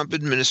 suppose the Trump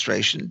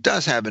administration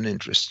does have an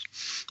interest.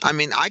 I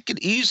mean, I could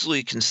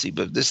easily conceive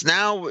of this.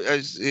 Now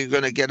you're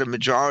going to get a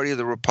majority of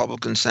the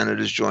Republican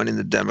senators joining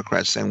the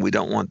Democrats saying we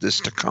don't want this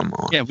to come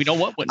on. Yeah, we don't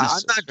want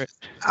witnesses.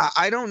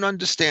 I don't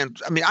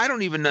understand. I mean, I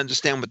don't even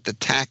understand what the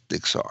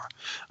tactics are.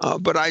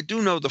 But I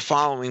do know the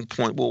following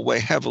point will weigh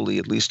heavily,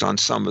 at least on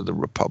some of the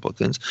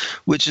Republicans,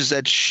 which is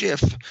that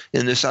Schiff,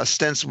 in this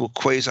ostensible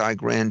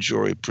quasi-grand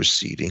jury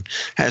proceeding,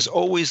 has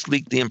always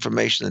leaked the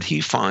information that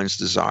he finds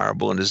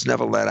desirable and has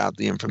never let out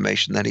the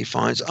information that he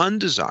finds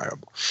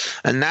undesirable.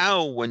 And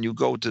now when you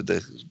go to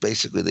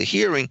basically the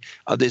hearing,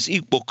 there's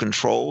equal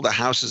control. The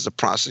House is the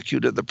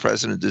prosecutor, the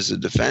president is the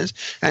defense.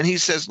 And he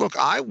says, look,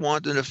 I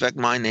want, in effect,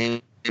 my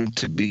name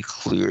to be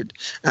cleared.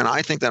 And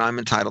I think that I'm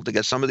entitled to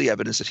get some of the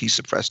evidence that he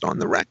suppressed on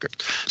the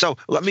record. So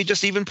let me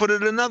just even put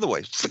it another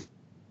way.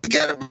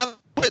 Forget about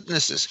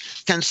witnesses.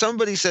 Can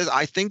somebody say,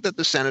 I think that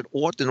the Senate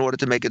ought, in order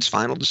to make its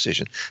final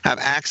decision, have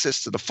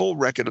access to the full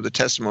record of the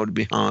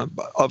testimony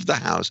of the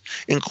House,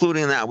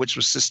 including that which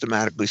was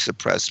systematically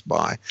suppressed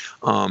by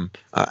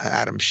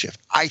Adam Schiff?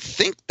 I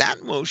think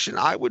that motion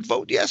I would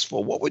vote yes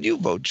for. What would you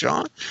vote,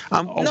 John?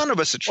 None of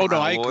us are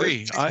trial I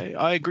agree.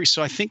 I agree.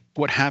 So I think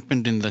what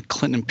happened in the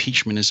Clinton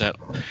impeachment is that,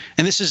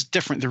 and this is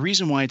different. The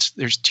reason why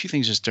there's two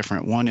things that's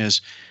different. One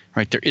is,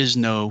 there is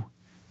no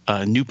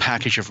new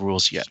package of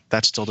rules yet.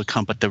 That's still to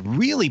come. But the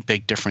really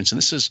big difference, and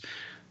this is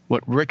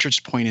what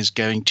Richard's point is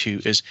going to,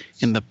 is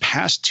in the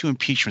past two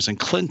impeachments, in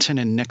Clinton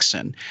and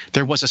Nixon,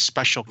 there was a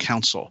special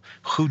counsel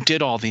who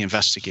did all the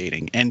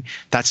investigating. And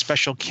that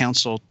special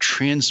counsel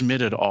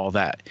transmitted all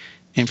that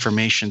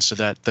information so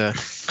that the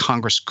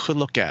Congress could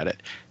look at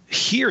it.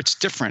 Here it's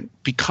different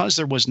because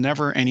there was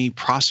never any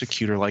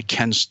prosecutor like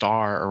Ken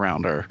Starr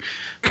around or,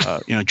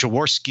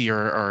 Jaworski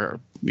or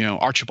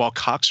Archibald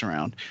Cox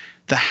around.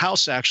 The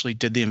House actually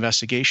did the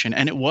investigation,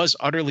 and it was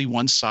utterly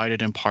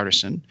one-sided and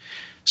partisan.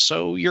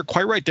 So you're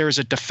quite right. There is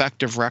a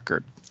defective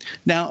record.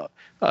 Now,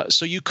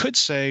 so you could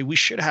say we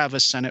should have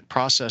a Senate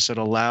process that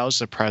allows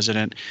the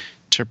president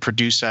to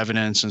produce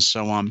evidence and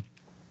so on.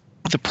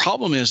 The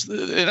problem is,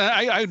 and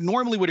I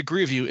normally would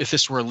agree with you if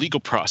this were a legal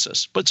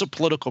process, but it's a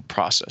political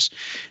process.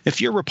 If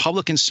you're a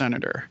Republican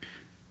senator,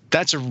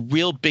 that's a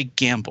real big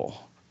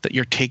gamble that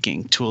you're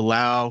taking to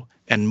allow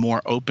and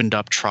more opened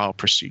up trial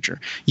procedure.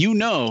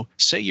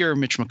 Say you're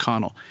Mitch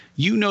McConnell,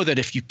 that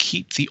if you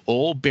keep the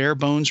old bare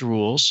bones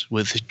rules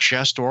with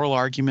just oral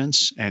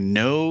arguments and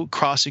no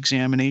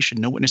cross-examination,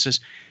 no witnesses,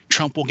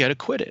 Trump will get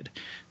acquitted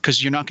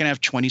because you're not going to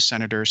have 20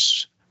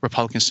 senators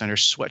Republican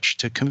senators switched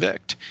to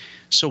convict.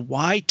 So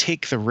why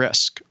take the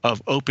risk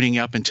of opening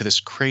up into this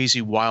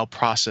crazy, wild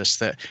process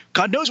that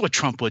God knows what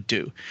Trump would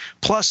do?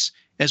 Plus,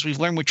 as we've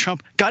learned with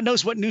Trump, God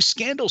knows what new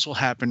scandals will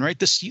happen, right?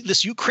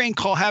 This Ukraine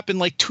call happened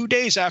like 2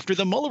 days after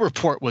the Mueller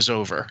report was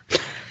over.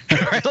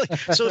 Right?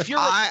 So if you're,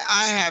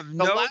 I have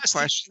no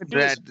question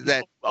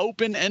that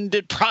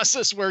open-ended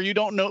process where you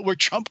don't know, where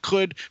Trump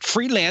could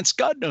freelance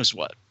God knows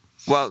what.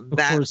 Well, but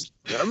one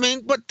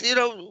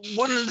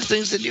of the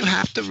things that you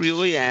have to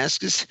really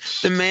ask is,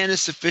 the man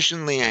is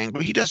sufficiently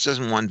angry. He just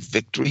doesn't want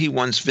victory. He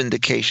wants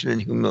vindication and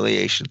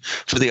humiliation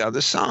for the other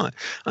side.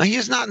 He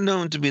is not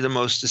known to be the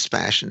most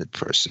dispassionate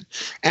person.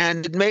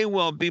 And it may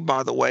well be,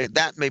 by the way,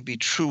 that may be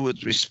true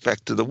with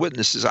respect to the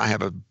witnesses. I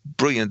have a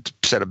brilliant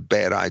set of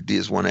bad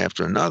ideas, one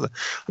after another.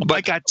 But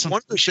I got some.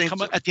 At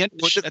the end of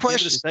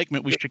the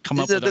segment, we should come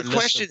up with a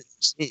list.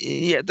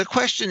 The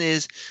question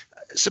is,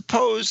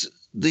 suppose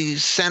the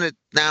Senate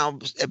now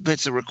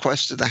admits a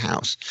request to the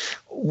House.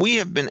 We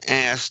have been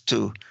asked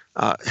to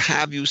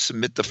have you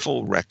submit the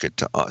full record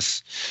to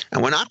us.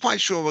 And we're not quite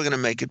sure we're going to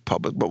make it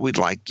public, but we'd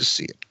like to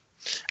see it.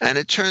 And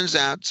it turns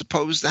out,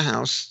 suppose the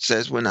House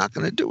says we're not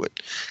going to do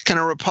it. Can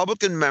a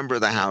Republican member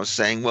of the House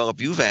saying, well,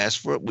 if you've asked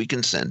for it, we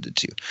can send it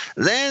to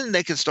you? Then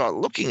they can start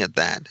looking at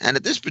that. And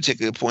at this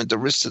particular point, the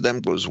risk to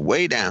them goes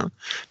way down,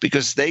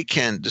 because they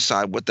can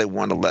decide what they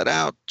want to let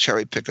out,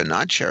 cherry pick or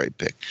not cherry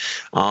pick,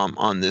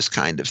 on this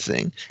kind of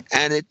thing.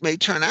 And it may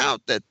turn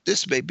out that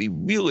this may be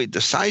really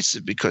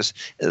decisive, because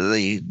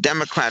the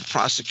Democrat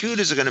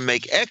prosecutors are going to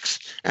make X,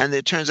 and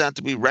there turns out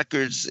to be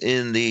records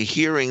in the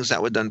hearings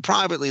that were done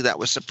privately that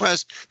were suppressed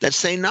that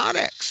say not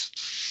X.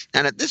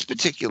 And at this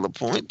particular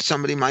point,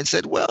 somebody might say,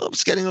 well,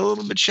 it's getting a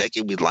little bit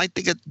shaky. We'd like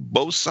to get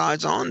both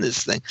sides on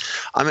this thing.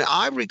 I mean,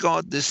 I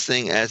regard this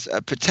thing as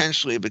a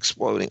potentially of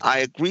exploding. I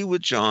agree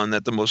with John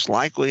that the most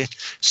likely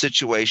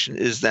situation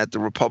is that the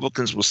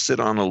Republicans will sit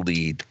on a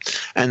lead,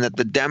 and that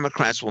the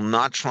Democrats will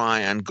not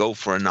try and go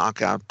for a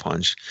knockout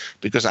punch,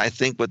 because I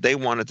think what they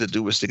wanted to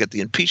do was to get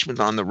the impeachment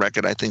on the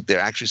record. I think they're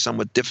actually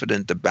somewhat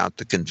diffident about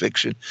the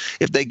conviction.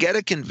 If they get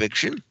a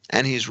conviction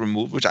and he's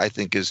removed, which I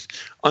think is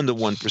under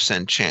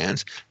 1%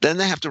 chance, then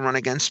they have to run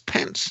against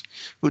Pence,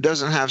 who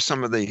doesn't have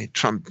some of the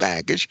Trump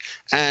baggage.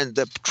 And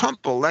the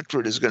Trump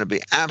electorate is going to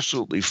be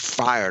absolutely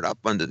fired up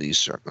under these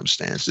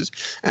circumstances.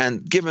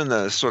 And given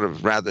the sort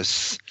of rather,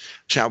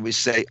 shall we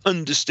say,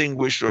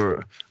 undistinguished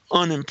or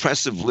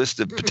unimpressive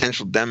list of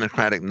potential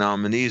Democratic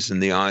nominees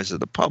in the eyes of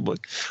the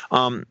public,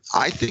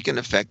 I think, in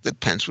effect, that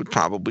Pence would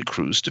probably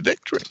cruise to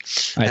victory.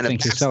 I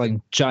think you're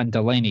selling John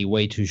Delaney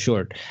way too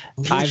short.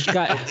 I've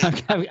got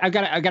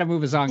to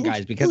move us on,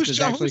 guys, because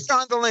who's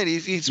John Delaney?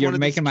 You're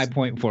making my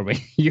point for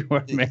me. You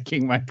are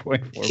making my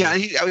point for me. Yeah,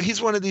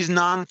 he's one of these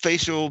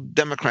non-facial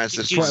Democrats.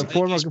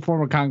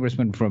 Former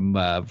congressman from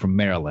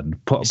Maryland,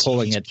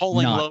 polling at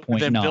lower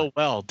than Bill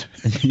Weld.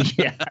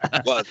 Yeah.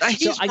 Well,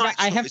 so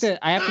I have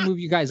to move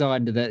you guys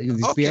on to that.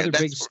 The other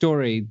big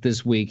story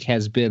this week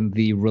has been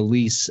the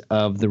release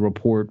of the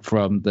report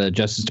from the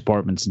Justice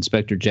Department's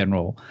Inspector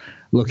General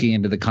looking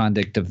into the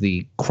conduct of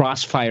the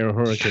Crossfire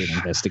Hurricane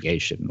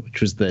investigation, which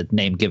was the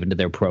name given to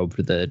their probe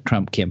for the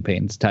Trump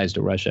campaign's ties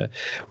to Russia,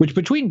 which,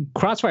 between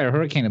Crossfire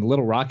Hurricane and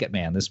Little Rocket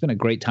Man, this has been a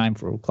great time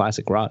for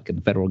classic rock in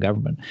the federal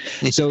government.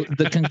 So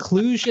the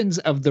conclusions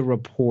of the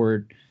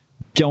report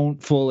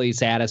don't fully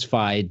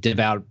satisfy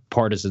devout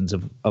partisans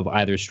of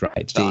either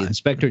stripe. The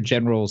Inspector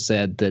General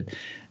said that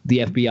the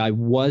FBI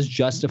was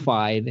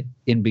justified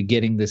in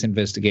beginning this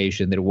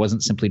investigation, that it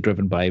wasn't simply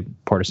driven by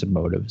partisan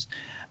motives.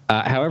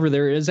 However,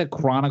 there is a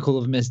chronicle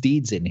of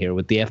misdeeds in here,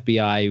 with the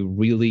FBI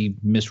really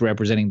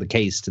misrepresenting the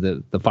case to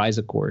the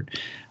FISA court.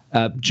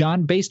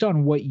 John, based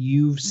on what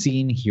you've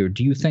seen here,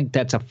 do you think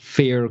that's a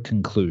fair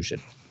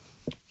conclusion?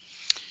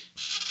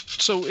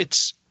 So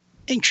it's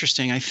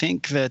interesting. I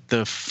think that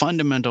the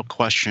fundamental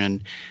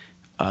question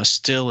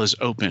still is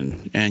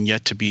open and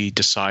yet to be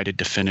decided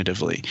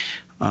definitively,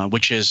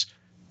 which is,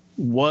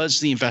 was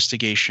the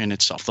investigation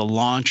itself, the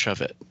launch of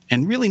it,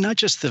 and really not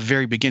just the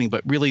very beginning,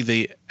 but really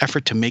the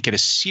effort to make it a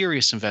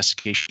serious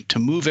investigation, to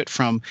move it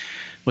from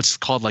what's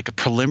called like a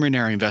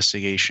preliminary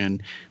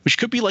investigation, which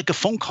could be like a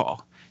phone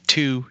call,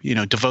 to,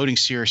 devoting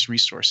serious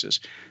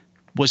resources.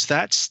 Was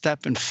that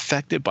step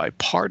infected by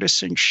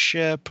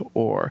partisanship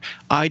or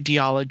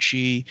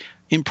ideology,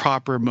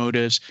 improper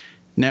motives?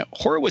 Now,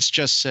 Horowitz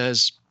just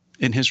says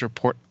in his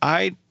report,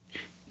 I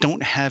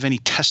don't have any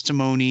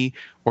testimony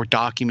or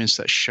documents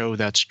that show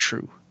that's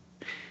true.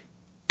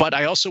 But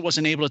I also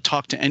wasn't able to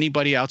talk to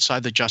anybody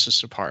outside the Justice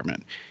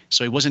Department.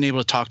 So he wasn't able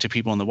to talk to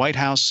people in the White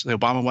House, the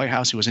Obama White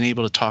House. He wasn't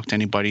able to talk to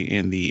anybody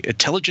in the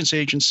intelligence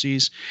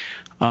agencies.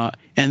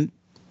 And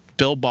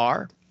Bill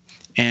Barr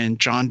and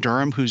John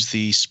Durham, who's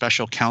the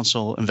special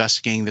counsel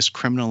investigating this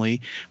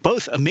criminally,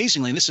 both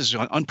amazingly, and this is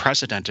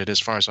unprecedented as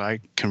far as I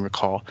can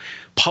recall,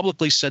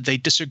 publicly said they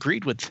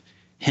disagreed with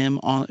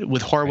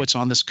with Horowitz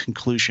on this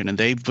conclusion, and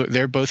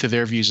they're both of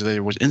their views that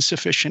there was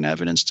insufficient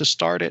evidence to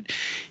start it.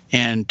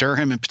 And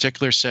Durham in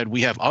particular said,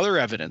 we have other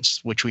evidence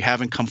which we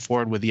haven't come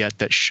forward with yet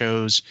that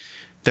shows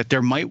that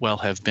there might well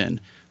have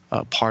been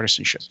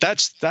partisanship.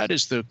 That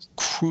is the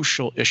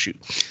crucial issue.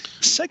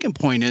 Second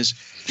point is,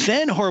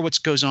 then Horowitz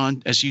goes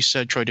on, as you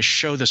said, Troy, to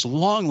show this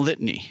long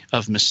litany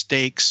of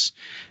mistakes,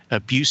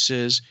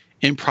 abuses,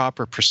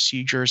 improper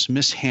procedures,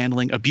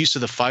 mishandling, abuse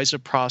of the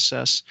FISA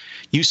process,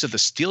 use of the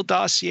Steele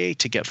dossier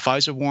to get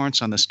FISA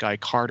warrants on this guy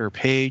Carter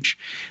Page,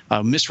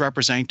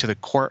 misrepresenting to the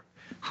court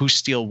who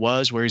Steele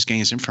was, where he's getting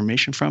his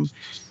information from.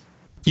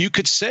 You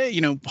could say,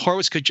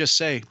 Horowitz could just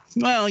say,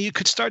 well, you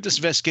could start this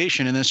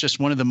investigation, and it's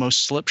just one of the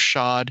most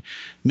slipshod,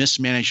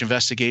 mismanaged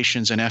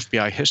investigations in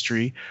FBI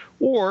history.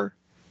 Or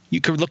you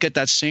could look at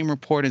that same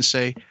report and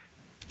say,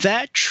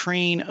 that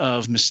train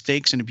of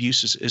mistakes and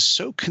abuses is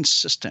so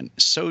consistent,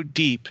 so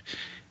deep,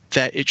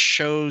 that it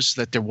shows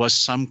that there was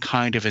some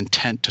kind of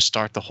intent to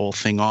start the whole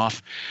thing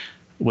off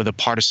with a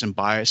partisan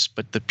bias,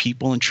 but the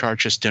people in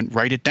charge just didn't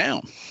write it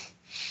down.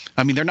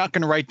 I mean, they're not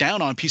going to write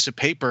down on a piece of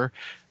paper,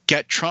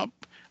 get Trump.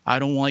 I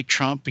don't like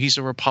Trump. He's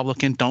a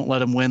Republican. Don't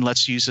let him win.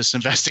 Let's use this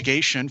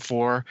investigation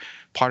for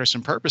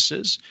partisan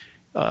purposes.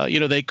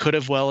 They could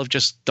have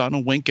just done a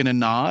wink and a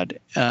nod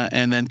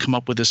and then come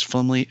up with this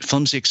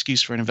flimsy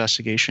excuse for an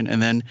investigation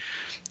and then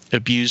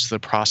abuse the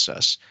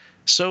process.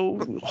 So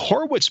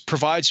Horowitz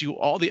provides you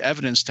all the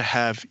evidence to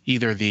have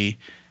either it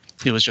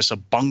was just a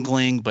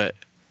bungling but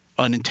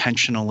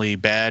unintentionally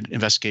bad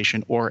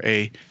investigation, or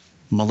a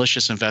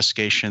malicious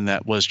investigation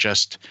that was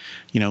just,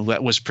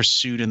 that was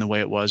pursued in the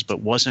way it was, but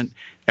wasn't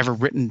ever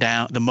written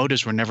down. The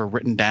motives were never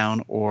written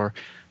down,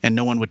 and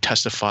no one would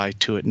testify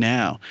to it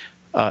now.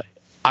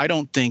 I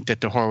don't think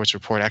that the Horowitz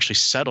report actually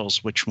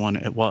settles which one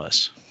it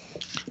was.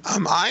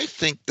 I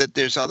think that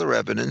there's other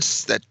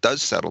evidence that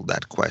does settle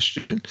that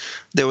question.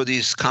 There were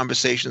these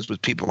conversations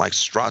with people like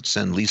Strotz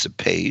and Lisa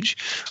Page,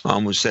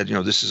 who said,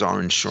 this is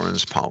our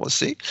insurance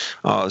policy.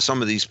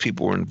 Some of these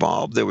people were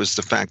involved. There was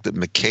the fact that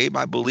McCabe,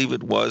 I believe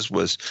it was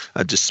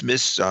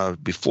dismissed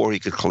before he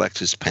could collect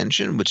his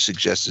pension, which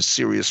suggested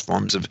serious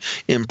forms of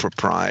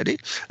impropriety.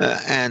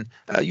 And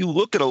you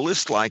look at a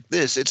list like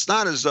this, it's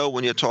not as though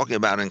when you're talking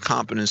about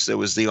incompetence, there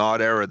was the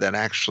odd error that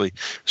actually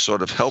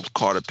sort of helped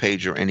Carter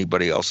Page or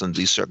anybody else in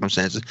these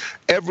circumstances.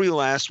 Every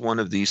last one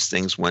of these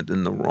things went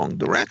in the wrong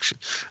direction.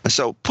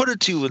 So put it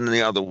to you in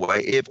the other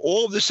way, if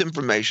all this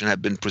information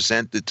had been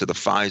presented to the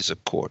FISA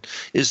court,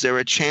 is there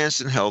a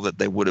chance in hell that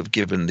they would have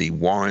given the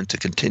warrant to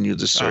continue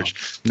the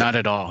search? Not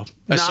at all.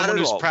 As someone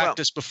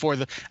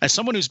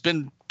who's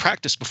been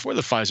practiced before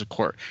the FISA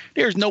court,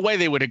 there's no way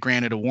they would have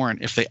granted a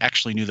warrant if they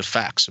actually knew the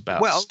facts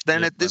about. Well,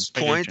 then at this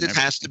point, it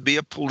has to be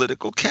a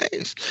political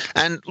case.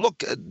 And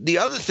look, the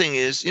other thing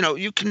is,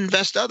 you can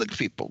invest other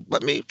people.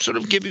 Let me sort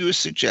of give you a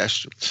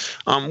suggestion.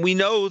 We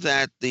know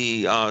that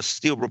the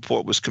Steele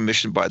report was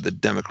commissioned by the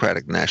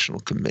Democratic National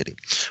Committee.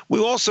 We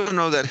also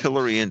know that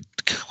Hillary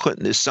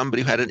Clinton is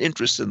somebody who had an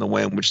interest in the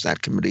way in which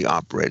that committee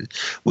operated.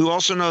 We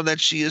also know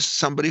that she is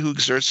somebody who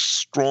exerts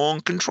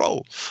strong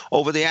control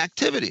over the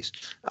activities.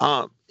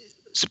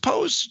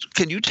 Suppose,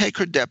 can you take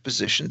her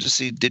deposition to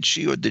see did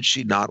she or did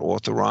she not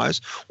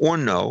authorize or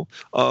know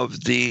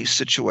of the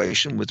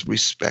situation with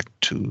respect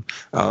to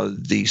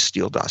the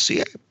Steele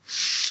dossier?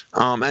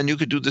 And you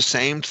could do the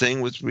same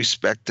thing with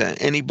respect to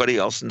anybody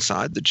else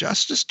inside the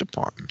Justice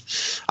Department.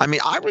 I mean,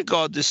 I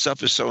regard this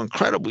stuff as so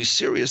incredibly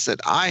serious that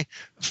I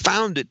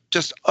found it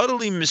just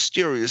utterly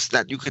mysterious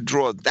that you could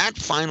draw that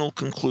final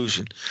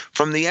conclusion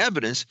from the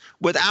evidence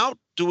without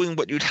doing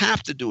what you'd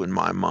have to do in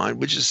my mind,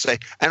 which is say,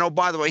 and oh,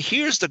 by the way,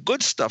 here's the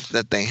good stuff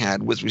that they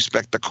had with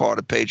respect to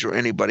Carter Page or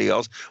anybody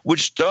else,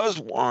 which does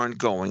warrant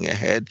going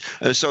ahead,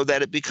 so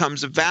that it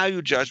becomes a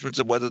value judgment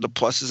of whether the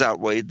pluses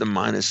outweighed the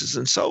minuses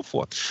and so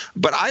forth.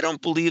 But I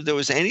don't believe there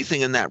was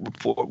anything in that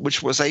report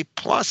which was a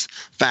plus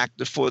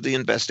factor for the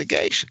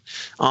investigation.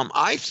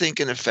 I think,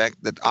 in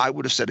effect, that I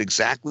would have said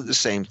exactly the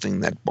same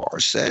thing that Barr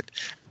said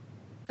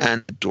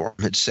and Durham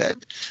had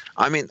said.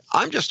 I mean,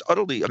 I'm just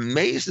utterly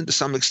amazed and to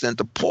some extent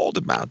appalled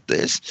about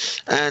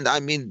this. And I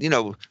mean,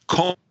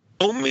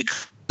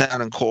 Comey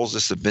down and calls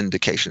this a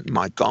vindication.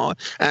 My God.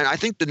 And I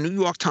think the New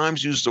York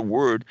Times used the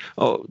word,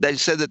 they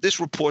said that this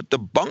report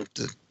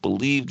debunked it,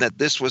 believed that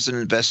this was an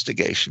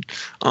investigation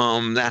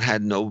that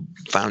had no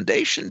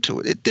foundation to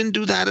it. It didn't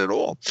do that at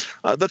all.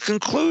 The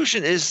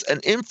conclusion is an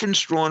inference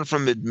drawn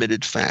from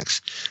admitted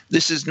facts.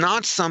 This is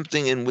not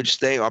something in which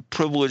they are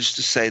privileged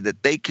to say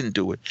that they can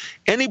do it.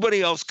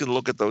 Anybody else can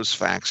look at those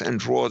facts and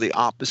draw the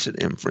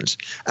opposite inference.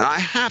 And I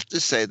have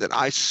to say that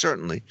I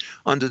certainly,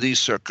 under these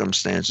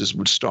circumstances,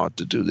 would start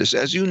to do this.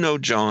 As you know,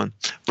 John,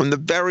 from the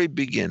very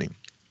beginning,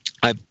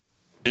 I've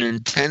been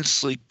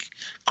intensely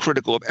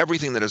critical of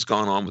everything that has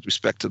gone on with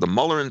respect to the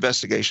Mueller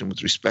investigation,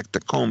 with respect to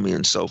Comey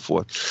and so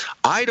forth.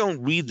 I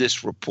don't read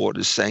this report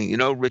as saying,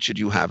 Richard,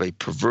 you have a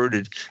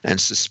perverted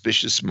and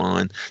suspicious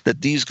mind,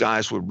 that these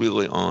guys were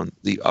really on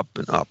the up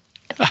and up.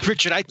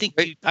 Richard,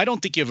 I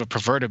don't think you have a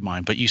perverted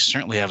mind, but you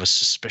certainly have a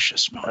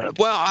suspicious mind.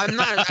 Well, I'm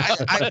not.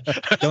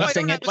 Don't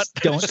sing it.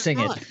 Don't sing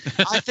it.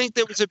 I think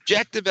there was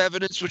objective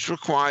evidence which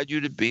required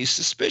you to be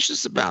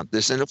suspicious about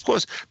this. And of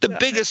course, the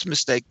biggest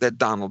mistake that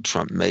Donald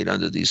Trump made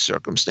under these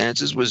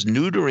circumstances was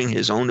neutering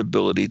his own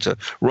ability to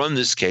run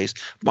this case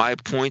by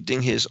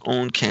appointing his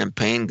own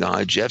campaign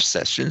guy, Jeff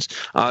Sessions,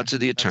 to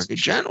the Attorney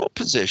General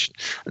position.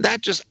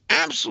 That just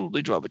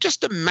absolutely drove it.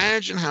 Just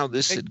imagine how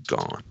this had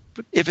gone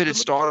if it had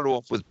started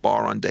off with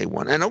Barr on day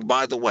one. And oh,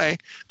 by the way,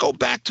 go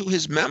back to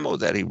his memo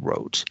that he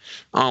wrote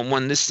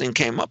when this thing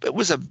came up. It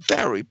was a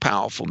very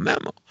powerful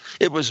memo.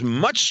 It was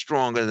much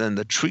stronger than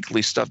the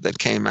treacly stuff that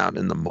came out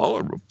in the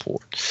Mueller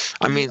report.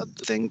 I mean,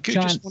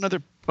 John,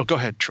 go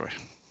ahead, Troy.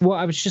 Well,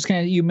 I was just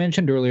you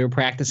mentioned earlier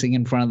practicing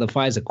in front of the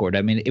FISA court.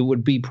 I mean, it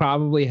would be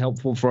probably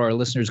helpful for our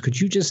listeners. Could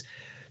you just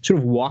sort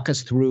of walk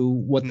us through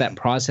what that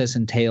process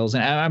entails?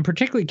 And I'm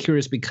particularly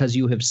curious because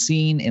you have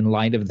seen, in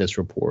light of this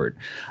report,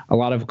 a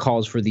lot of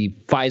calls for the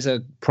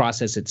FISA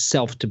process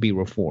itself to be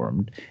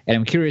reformed. And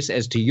I'm curious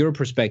as to your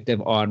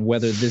perspective on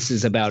whether this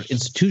is about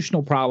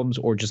institutional problems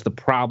or just the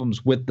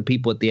problems with the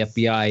people at the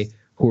FBI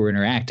who are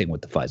interacting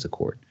with the FISA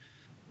court.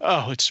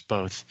 Oh, it's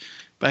both.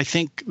 But I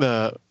think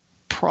the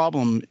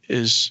problem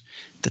is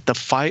that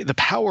the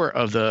power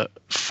of the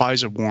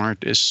FISA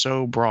warrant is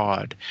so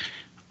broad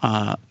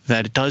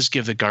that it does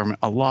give the government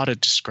a lot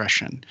of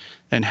discretion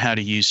in how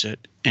to use it.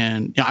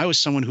 And I was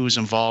someone who was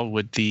involved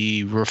with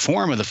the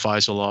reform of the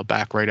FISA law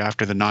back right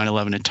after the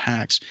 9/11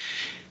 attacks.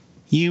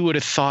 You would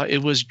have thought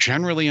it was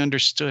generally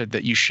understood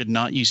that you should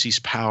not use these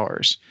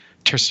powers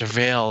to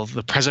surveil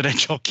the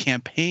presidential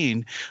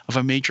campaign of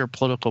a major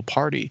political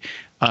party.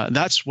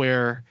 That's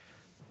where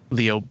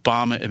the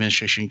Obama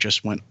administration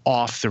just went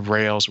off the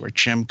rails, where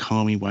Jim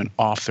Comey went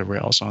off the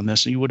rails on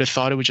this. And you would have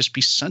thought it would just be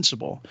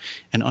sensible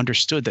and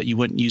understood that you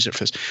wouldn't use it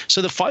for this.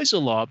 So the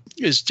FISA law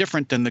is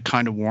different than the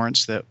kind of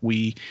warrants that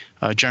we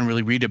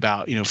generally read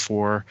about,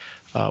 for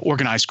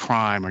organized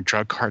crime or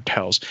drug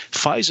cartels.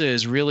 FISA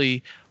is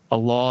really a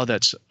law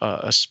that's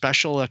a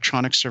special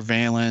electronic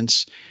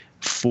surveillance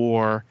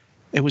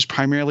it was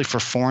primarily for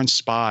foreign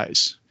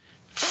spies,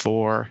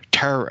 for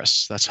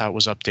terrorists. That's how it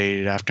was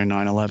updated after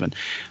 9/11.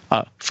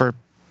 For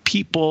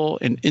people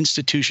and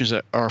institutions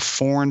that are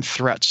foreign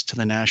threats to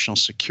the national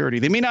security.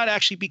 They may not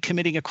actually be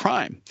committing a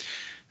crime.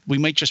 We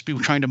might just be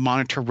trying to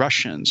monitor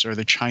Russians or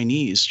the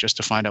Chinese just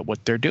to find out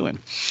what they're doing.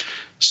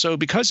 So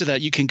because of that,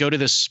 you can go to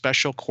this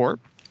special court,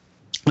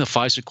 the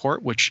FISA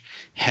court, which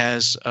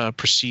has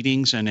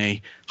proceedings in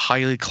a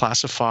highly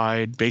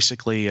classified,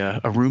 basically a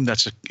room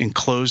that's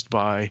enclosed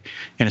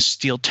in a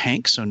steel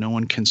tank so no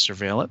one can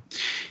surveil it.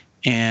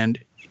 And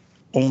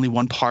only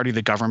one party of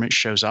the government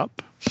shows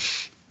up,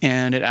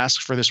 and it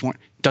asks for this warrant.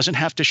 It doesn't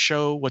have to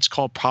show what's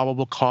called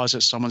probable cause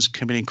that someone's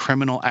committing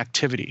criminal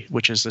activity,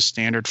 which is the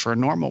standard for a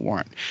normal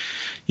warrant.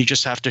 You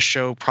just have to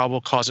show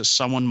probable cause that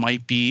someone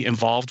might be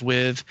involved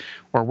with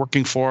or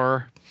working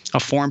for a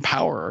foreign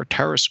power or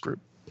terrorist group,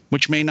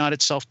 which may not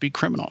itself be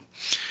criminal.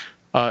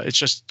 And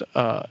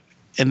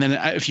then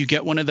if you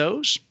get one of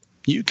those,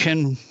 you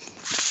can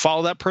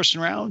follow that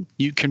person around.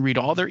 You can read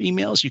all their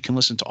emails. You can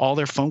listen to all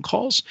their phone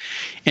calls,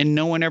 and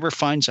no one ever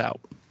finds out.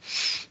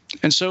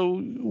 And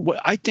so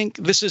I think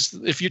this is,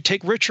 if you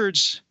take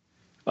Richard's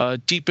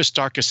deepest,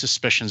 darkest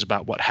suspicions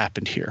about what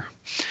happened here,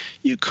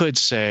 you could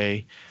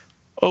say,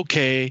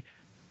 okay,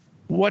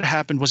 what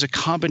happened was a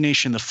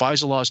combination. The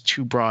FISA law is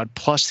too broad,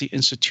 plus the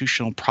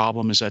institutional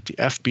problem is that the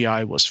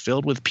FBI was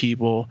filled with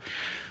people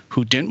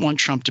who didn't want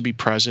Trump to be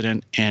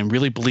president and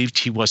really believed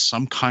he was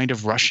some kind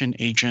of Russian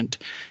agent.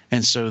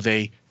 And so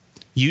they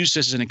used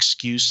as an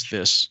excuse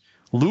this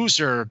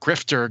loser,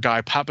 grifter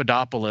guy,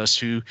 Papadopoulos,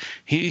 who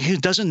he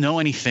doesn't know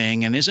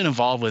anything and isn't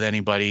involved with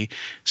anybody,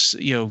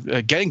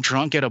 getting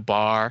drunk at a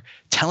bar,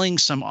 telling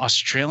some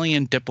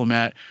Australian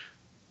diplomat,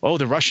 oh,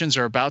 the Russians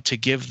are about to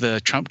give the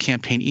Trump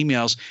campaign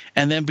emails,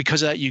 and then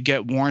because of that, you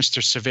get warrants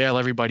to surveil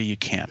everybody you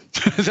can.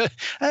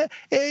 I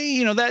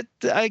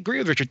agree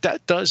with Richard.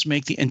 That does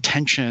make the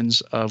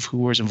intentions of who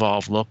was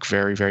involved look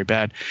very, very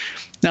bad.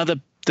 Now, the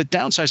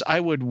downsides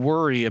I would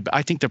worry about,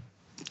 I think the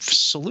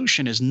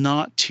solution is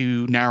not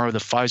to narrow the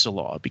FISA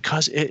law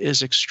because it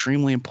is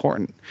extremely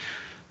important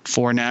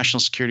for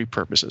national security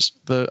purposes.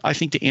 I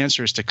think the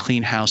answer is to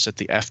clean house at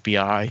the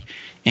FBI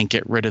and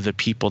get rid of the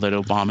people that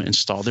Obama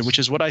installed there, which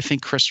is what I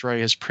think Chris Wray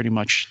has pretty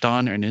much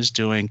done and is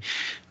doing.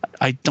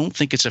 I don't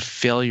think it's a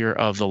failure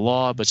of the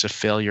law, but it's a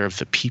failure of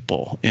the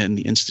people in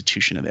the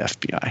institution of the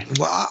FBI.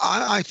 Well,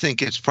 I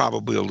think it's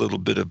probably a little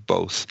bit of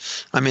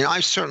both. I mean, I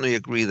certainly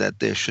agree that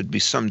there should be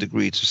some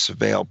degree to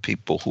surveil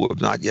people who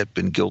have not yet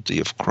been guilty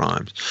of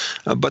crimes.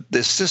 But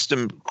the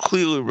system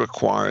clearly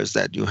requires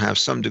that you have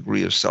some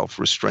degree of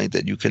self-restraint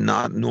that you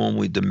cannot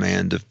normally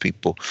demand of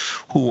people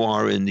who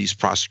are in these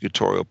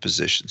prosecutorial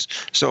positions.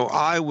 So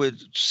I would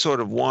sort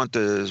of want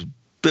to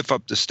biff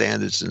up the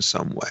standards in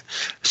some way.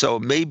 So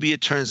maybe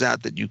it turns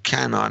out that you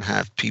cannot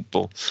have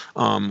people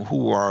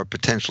who are a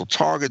potential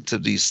target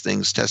of these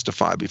things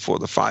testify before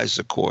the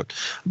FISA court.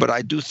 But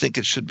I do think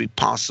it should be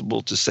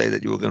possible to say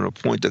that you are going to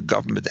appoint a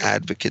government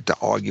advocate to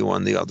argue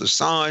on the other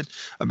side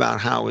about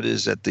how it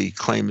is that the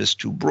claim is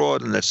too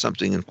broad and that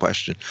something in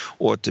question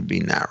ought to be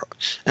narrowed.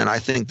 And I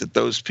think that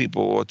those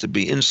people ought to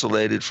be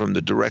insulated from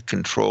the direct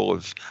control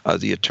of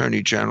the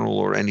Attorney General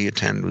or any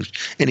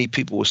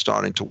people who are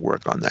starting to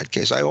work on that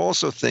case. I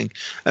also think,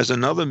 as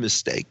another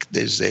mistake,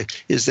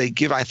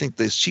 I think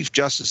the Chief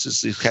Justice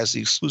has the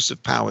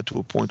exclusive power to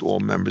appoint all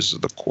members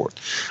of the court.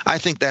 I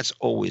think that's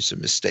always a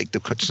mistake, to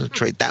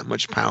concentrate that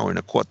much power in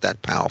a court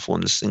that powerful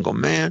in a single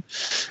man.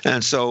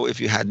 And so if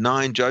you had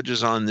 9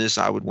 judges on this,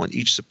 I would want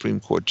each Supreme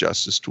Court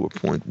justice to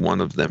appoint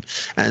one of them,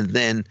 and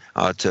then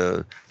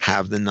to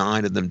have the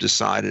 9 of them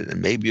decided.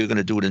 And maybe you're going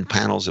to do it in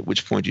panels, at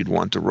which point you'd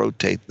want to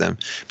rotate them,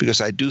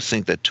 because I do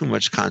think that too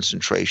much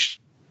concentration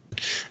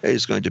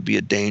is going to be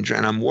a danger.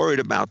 And I'm worried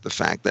about the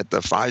fact that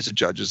the FISA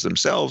judges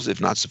themselves, if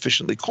not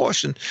sufficiently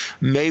cautioned,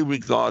 may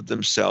regard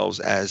themselves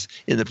as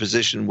in the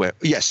position where,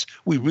 yes,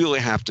 we really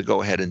have to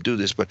go ahead and do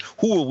this, but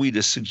who are we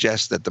to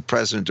suggest that the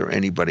president or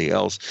anybody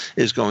else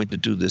is going to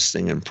do this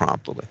thing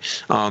improperly?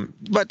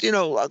 But,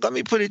 let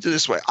me put it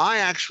this way. I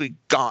actually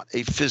got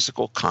a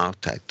physical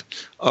contact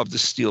of the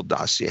Steele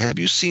dossier. Have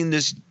you seen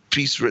this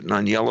piece written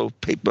on yellow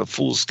paper,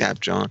 foolscap,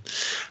 John?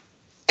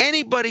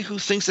 Anybody who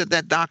thinks that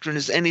that doctrine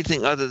is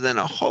anything other than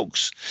a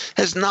hoax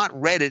has not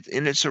read it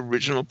in its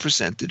original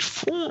presented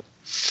form.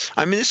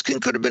 I mean, this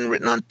could have been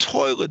written on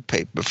toilet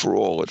paper for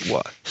all it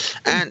was.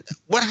 And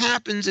what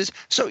happens is,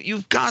 so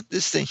you've got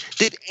this thing.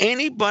 Did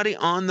anybody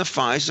on the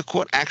FISA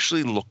court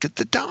actually look at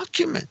the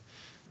document?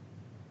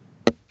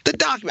 The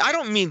document. I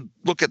don't mean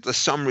look at the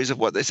summaries of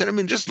what they said. I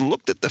mean, just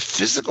looked at the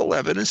physical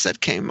evidence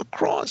that came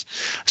across.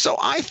 So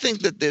I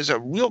think that there's a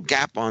real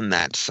gap on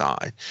that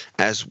side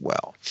as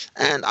well.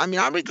 And I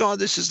mean, I regard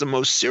this as the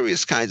most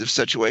serious kind of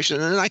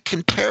situation. And then I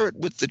compare it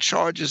with the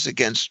charges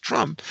against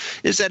Trump,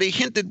 is that he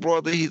hinted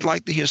broadly he'd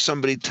like to hear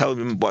somebody tell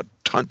him what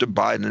Hunter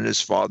Biden and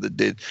his father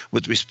did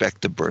with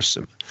respect to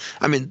Burisma.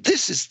 I mean,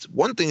 this is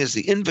one thing is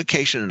the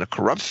invocation in a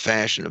corrupt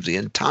fashion of the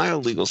entire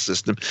legal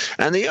system,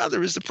 and the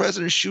other is the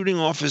president shooting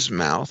off his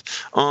mouth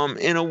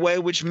in a way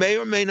which may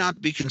or may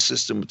not be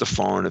consistent with the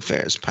foreign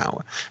affairs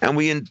power. And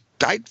we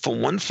indict for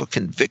one for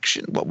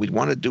conviction. What we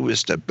want to do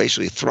is to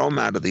basically throw him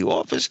out of the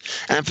office.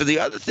 And for the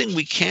other thing,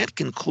 we can't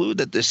conclude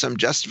that there's some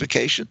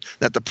justification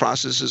that the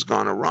process has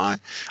gone awry.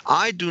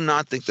 I do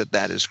not think that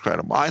that is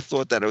credible. I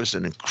thought that it was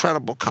an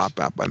incredible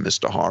cop-out by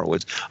Mr.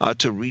 Horowitz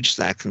to reach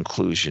that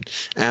conclusion.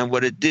 And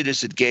what it did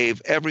is it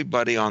gave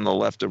everybody on the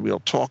left a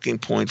real talking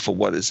point for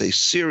what is a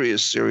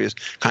serious, serious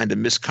kind of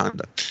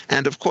misconduct.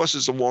 And of course,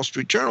 as the Wall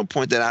Street Journal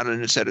pointed out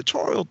in its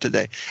editorial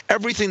today,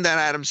 everything that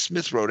Adam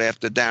Smith wrote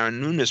after Darren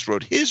Nunes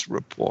wrote his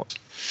report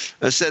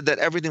said that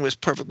everything was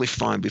perfectly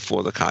fine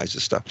before the Kaiser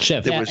stuff.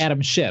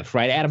 Adam Schiff,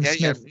 right? Adam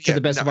Smith, to the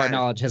best of our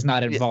knowledge, has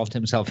not involved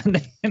himself in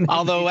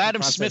although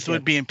Adam Smith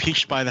would be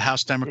impeached by the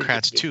House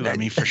Democrats too. I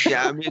mean, for sure.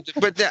 Yeah, I mean,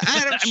 but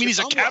Adam I mean, he's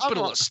a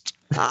capitalist.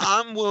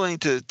 I'm willing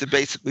to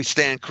basically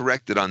stand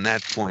corrected on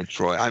that point,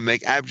 Troy. I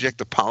make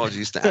abject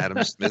apologies to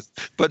Adam Smith,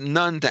 but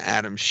none to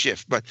Adam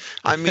Schiff. But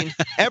I mean,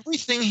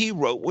 everything he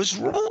wrote was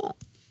wrong.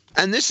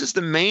 And this is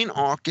the main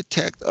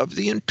architect of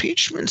the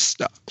impeachment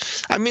stuff.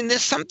 I mean,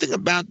 there's something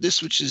about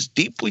this which is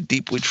deeply,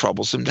 deeply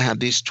troublesome to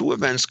have these two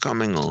events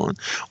coming on,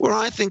 where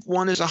I think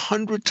one is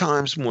 100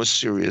 times more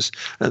serious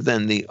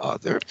than the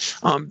other,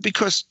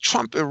 because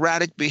Trump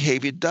erratic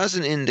behavior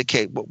doesn't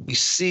indicate what we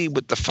see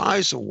with the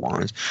FISA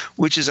warrants,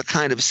 which is a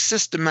kind of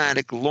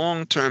systematic,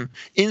 long-term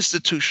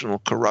institutional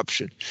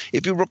corruption.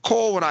 If you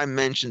recall, what I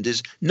mentioned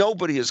is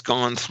nobody has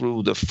gone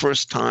through the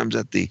first times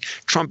that the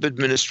Trump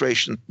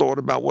administration thought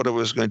about what it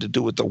was going to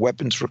do with the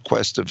weapons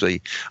request of the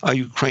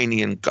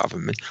Ukrainian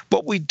government.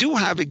 But we do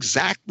have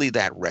exactly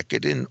that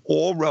record in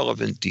all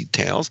relevant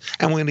details,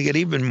 and we're going to get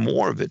even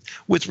more of it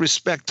with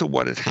respect to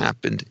what had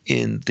happened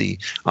in the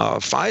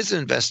FISA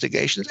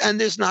investigations. And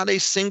there's not a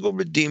single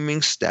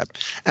redeeming step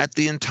at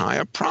the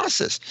entire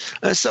process.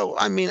 So,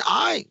 I mean,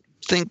 I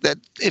think that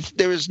if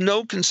there is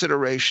no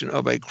consideration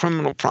of a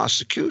criminal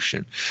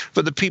prosecution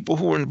for the people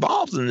who were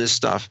involved in this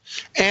stuff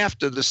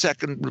after the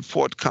second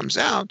report comes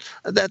out,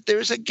 that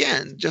there's,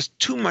 again, just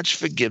too much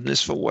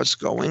forgiveness for what's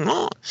going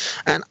on.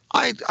 And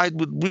I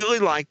would really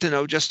like to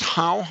know just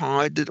how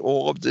high did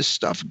all of this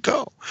stuff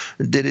go?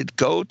 Did it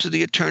go to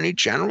the Attorney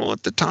General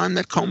at the time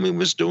that Comey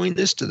was doing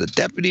this, to the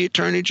Deputy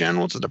Attorney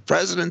General, to the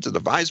President, to the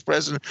Vice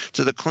President,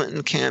 to the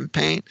Clinton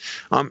campaign?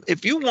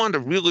 If you want to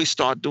really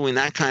start doing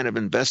that kind of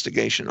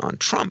investigation on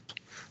Trump,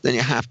 then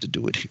you have to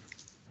do it here.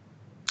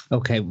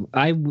 Okay,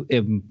 I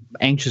am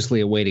anxiously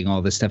awaiting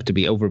all this stuff to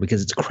be over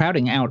because it's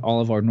crowding out all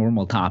of our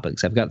normal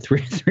topics. I've got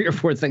three or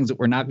four things that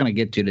we're not going to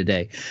get to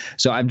today.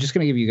 So I'm just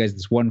going to give you guys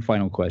this one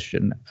final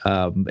question.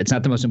 It's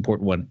not the most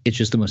important one. It's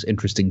just the most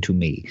interesting to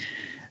me.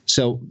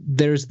 So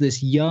there's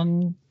this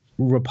young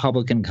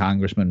Republican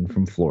congressman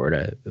from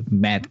Florida,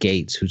 Matt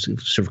Gaetz, who's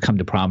sort of come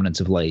to prominence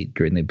of late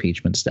during the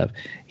impeachment stuff.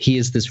 He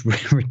is this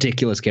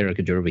ridiculous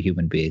caricature of a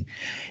human being.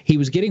 He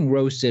was getting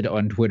roasted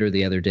on Twitter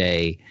the other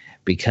day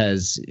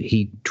because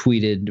he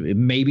tweeted,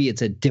 maybe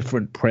it's a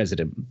different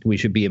president we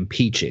should be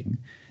impeaching.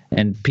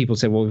 And people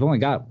said, well, we've only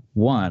got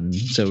one,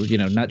 so,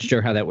 not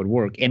sure how that would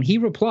work. And he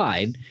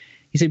replied,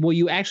 he said, well,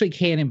 you actually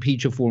can't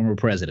impeach a former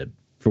president,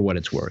 for what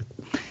it's worth.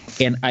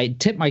 And I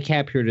tip my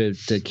cap here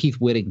to Keith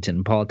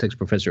Whittington, politics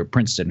professor at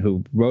Princeton,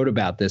 who wrote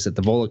about this at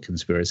the Volokh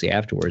conspiracy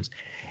afterwards.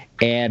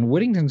 And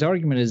Whittington's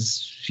argument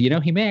is,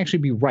 he may actually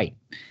be right.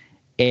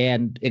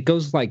 And it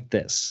goes like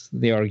this,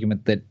 the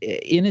argument that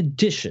in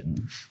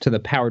addition to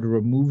the power to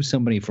remove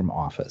somebody from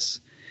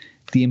office,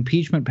 the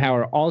impeachment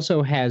power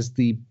also has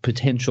the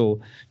potential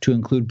to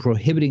include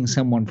prohibiting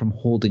someone from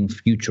holding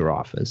future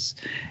office.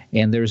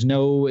 And there's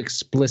no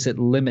explicit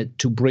limit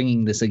to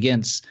bringing this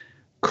against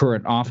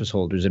current office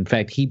holders. In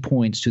fact, he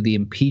points to the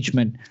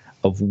impeachment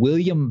of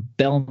William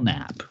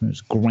Belknap,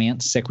 who's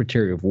Grant's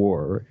Secretary of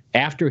War,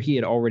 after he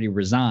had already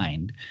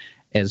resigned,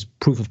 as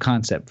proof of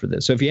concept for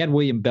this. So if you had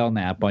William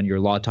Belknap on your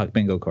Law Talk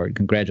bingo card,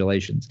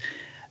 congratulations.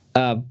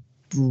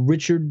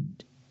 Richard,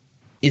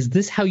 is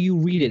this how you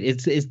read it?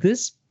 Is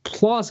this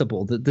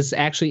plausible that this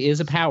actually is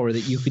a power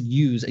that you could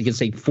use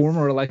against a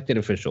former elected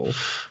official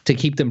to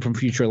keep them from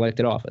future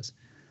elected office?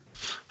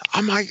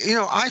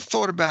 I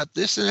thought about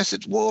this and I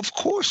said, well, of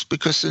course,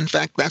 because in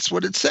fact, that's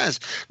what it says.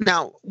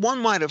 Now, one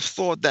might have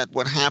thought that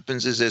what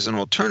happens is there's an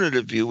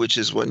alternative view, which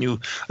is when you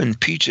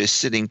impeach a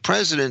sitting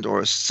president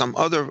or some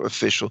other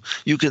official,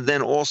 you can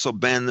then also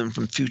ban them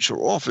from future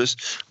office.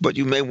 But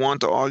you may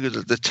want to argue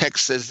that the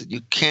text says that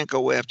you can't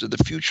go after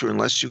the future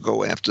unless you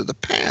go after the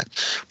past.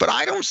 But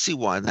I don't see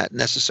why that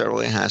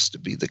necessarily has to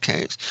be the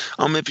case.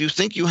 If you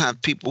think you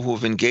have people who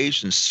have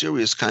engaged in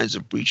serious kinds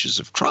of breaches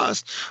of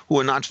trust, who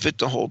are not fit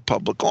to hold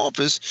public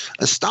office,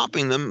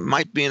 stopping them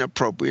might be an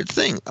appropriate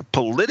thing.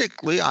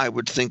 Politically, I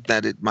would think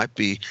that it might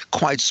be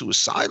quite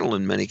suicidal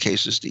in many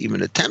cases to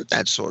even attempt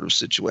that sort of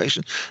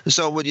situation. And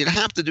so what you'd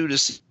have to do to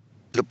see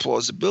the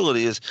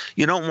plausibility is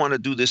you don't want to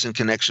do this in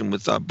connection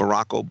with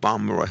Barack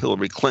Obama or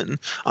Hillary Clinton.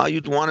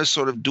 You'd want to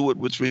sort of do it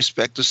with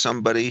respect to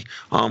somebody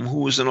who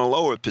was in a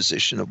lower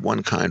position of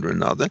one kind or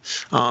another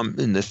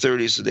in their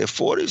 30s or their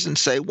 40s and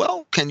say,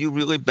 well, can you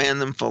really ban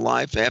them for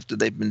life after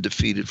they've been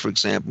defeated, for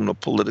example, in a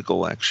political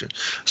election?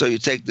 So you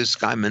take this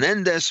guy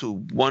Menendez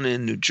who won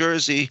in New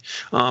Jersey.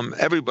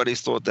 Everybody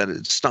thought that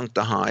it stunk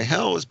to high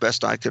hell, as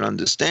best I could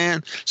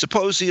understand.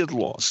 Suppose he had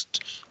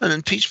lost an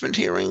impeachment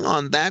hearing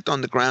on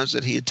the grounds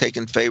that he had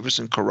taken favors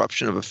and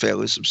corruption of a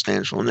fairly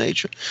substantial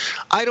nature.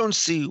 I don't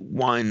see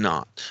why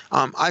not.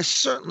 I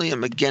certainly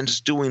am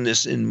against doing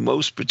this in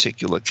most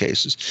particular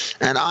cases,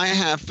 and I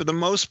have, for the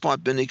most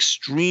part, been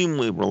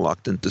extremely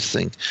reluctant to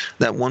think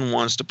that one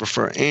wants to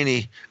prefer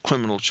any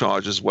criminal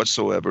charges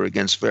whatsoever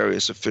against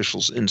various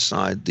officials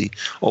inside the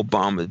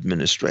Obama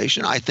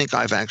administration. I think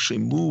I've actually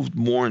moved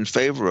more in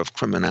favor of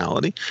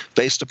criminality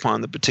based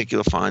upon the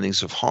particular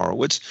findings of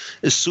Horowitz,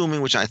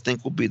 assuming, which I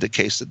think will be the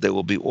case, that they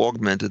will be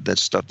augmented, that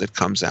stuff that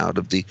comes out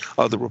of the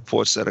other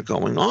reports that are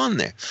going on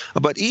there.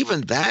 But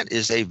even that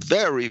is a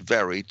very,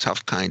 very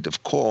tough kind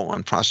of call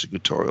on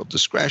prosecutorial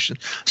discretion.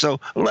 So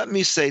let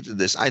me say to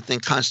this, I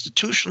think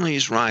constitutionally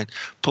he's right.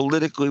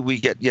 Politically, we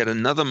get yet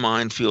another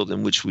minefield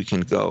in which we can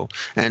go.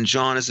 And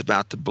John is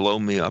about to blow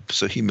me up,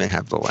 so he may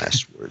have the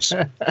last words.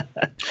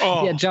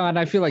 Yeah, John,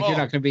 I feel like you're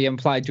not going to be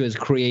implied to as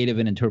creative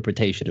an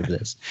interpretation of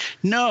this.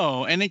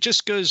 No, and it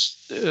just goes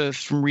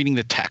from reading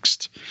the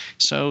text.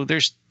 So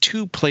there's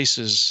two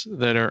places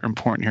that are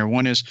important here.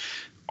 One is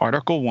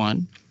Article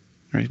 1,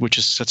 right, which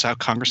sets out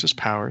Congress's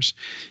powers.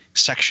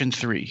 Section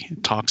 3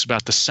 talks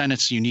about the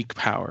Senate's unique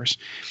powers.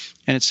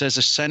 And it says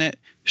the Senate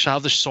shall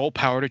have the sole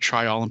power to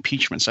try all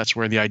impeachments. That's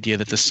where the idea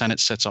that the Senate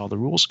sets all the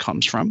rules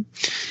comes from.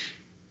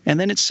 And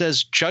then it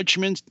says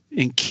judgment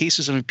in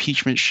cases of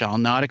impeachment shall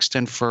not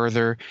extend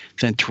further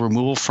than to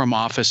removal from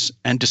office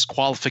and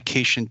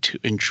disqualification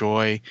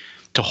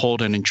to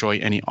hold and enjoy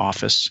any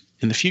office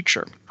in the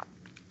future.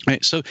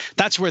 Right? So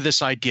that's where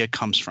this idea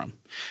comes from.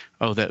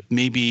 Oh, that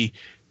maybe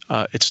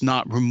it's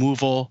not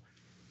removal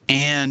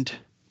and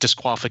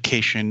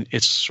disqualification.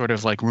 It's sort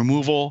of like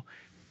removal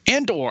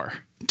and or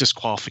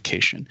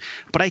disqualification.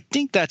 But I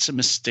think that's a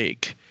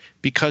mistake,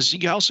 because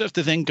you also have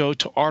to then go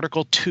to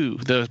Article 2,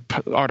 the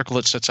article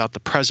that sets out the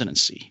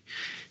presidency.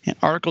 And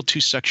Article 2,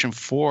 Section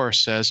 4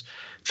 says,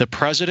 the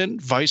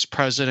president, vice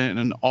president,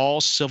 and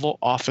all civil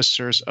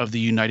officers of the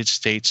United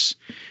States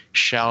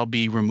shall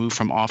be removed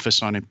from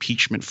office on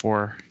impeachment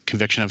for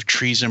conviction of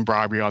treason,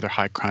 bribery, other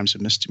high crimes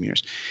and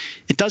misdemeanors.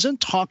 It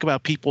doesn't talk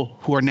about people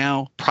who are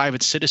now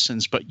private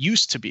citizens but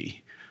used to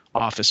be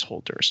office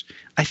holders.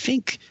 I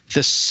think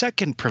the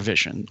second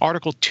provision,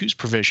 Article 2's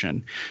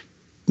provision,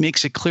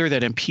 makes it clear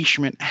that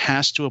impeachment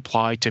has to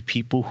apply to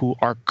people who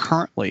are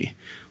currently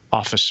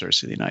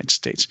officers of the United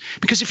States.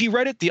 Because if you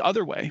read it the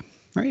other way,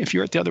 right? If you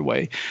read it the other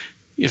way,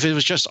 if it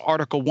was just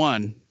Article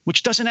 1,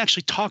 which doesn't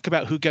actually talk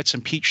about who gets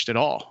impeached at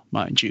all,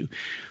 mind you,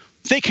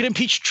 They could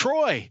impeach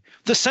Troy.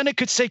 The Senate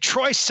could say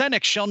Troy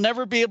Seneca shall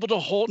never be able to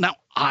hold. Now,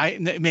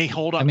 may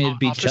hold on. I mean, it'd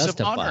be office of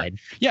honor. justified.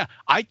 Yeah,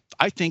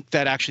 I think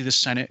that actually the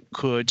Senate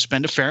could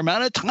spend a fair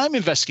amount of time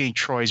investigating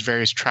Troy's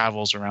various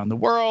travels around the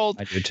world.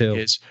 I do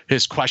too.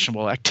 His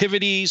questionable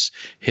activities,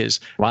 his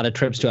a lot of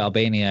trips to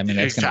Albania. I mean,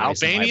 that's going to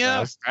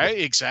Albania, right?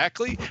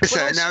 Exactly.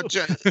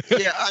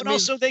 But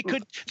also they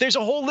could. There's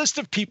a whole list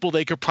of people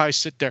they could probably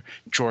sit there.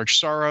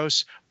 George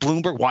Soros,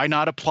 Bloomberg. Why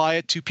not apply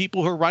it to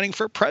people who are running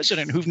for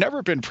president who've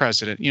never been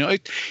president? You know,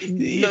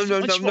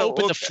 once you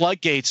open the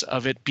floodgates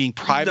of it being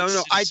private.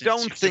 No, I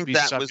don't think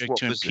that was what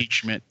to was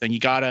impeachment. Then you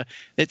gotta.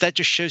 That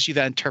just shows you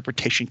that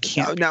interpretation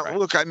can't. Now,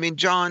 look, I mean,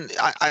 John,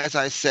 as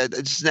I said,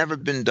 it's never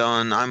been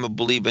done. I'm a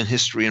believer in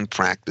history and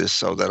practice,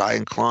 so that I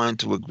incline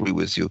to agree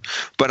with you.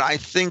 But I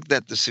think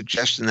that the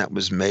suggestion that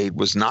was made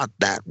was not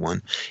that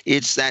one.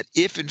 It's that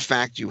if, in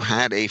fact, you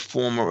had a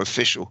former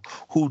official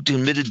who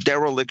committed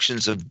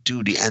derelictions of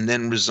duty and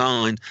then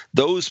resigned,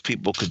 those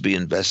people could be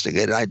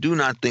investigated. I do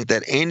not think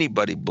that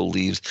anybody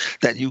believes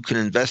that you can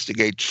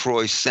investigate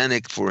Troy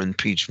Seneca for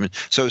impeachment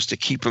so as to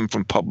keep him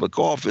from public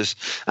office.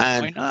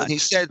 And why not? He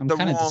said the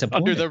wrong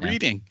under the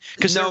reading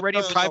because they're already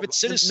a private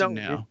citizen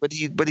now. But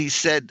he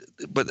said,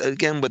 but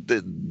again, what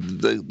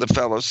the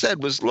fellow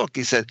said was, look,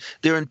 he said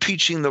they're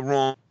impeaching the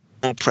wrong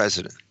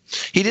president.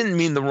 He didn't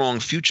mean the wrong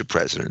future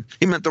president.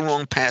 He meant the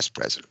wrong past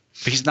president.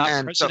 But he's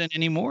not president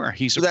anymore.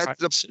 He's a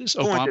private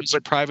citizen. Obama's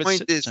a private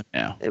citizen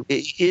now.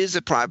 He is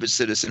a private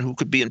citizen who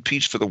could be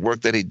impeached for the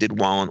work that he did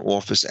while in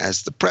office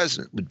as the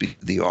president, would be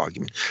the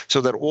argument, so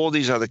that all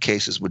these other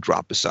cases would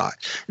drop aside.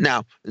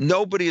 Now,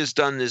 nobody has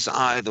done this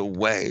either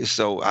way,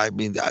 so I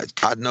mean,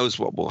 God knows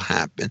what will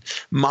happen.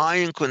 My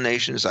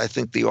inclination is I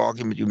think the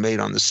argument you made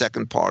on the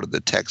second part of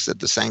the text that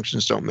the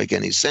sanctions don't make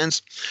any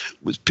sense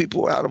with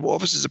people out of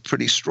office is a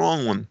pretty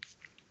strong one.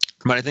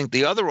 But I think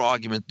the other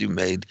argument you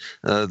made,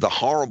 the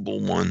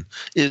horrible one,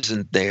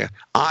 isn't there.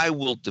 I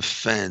will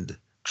defend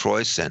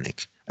Troy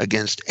Seneca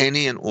against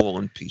any and all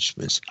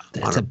impeachments.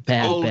 That's a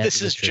bad bet.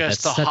 This is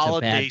just the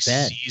holiday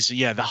season.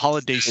 Yeah, the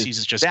holiday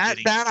season is just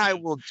that I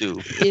will do.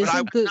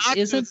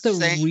 Isn't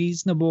the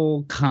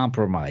reasonable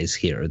compromise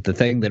here, the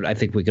thing that I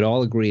think we could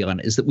all agree on,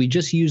 is that we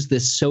just use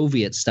this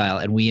Soviet style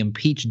and we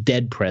impeach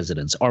dead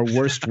presidents, our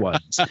worst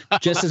ones,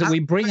 just as we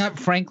bring up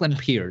Franklin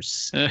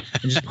Pierce and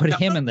just put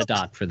him in the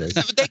dock for this.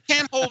 But they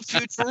can't hold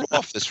future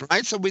office,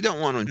 right? So we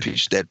don't want to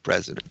impeach dead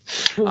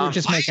presidents. Well, we're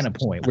just making a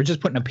point. We're just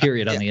putting a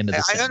period on the end of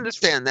the sentence. I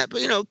understand that, but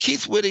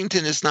Keith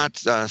Whittington is not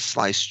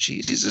sliced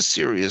cheese. He's a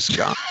serious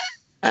guy.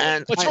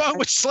 And what's wrong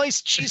with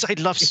sliced cheese? I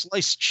love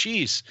sliced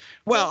cheese.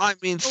 Well, I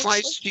mean,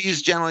 sliced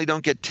cheese generally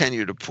don't get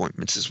tenured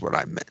appointments, is what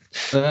I meant.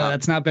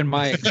 That's not been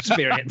my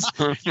experience.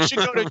 You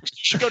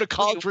should go to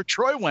college where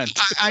Troy went.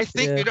 I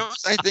think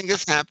I think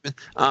it's happened.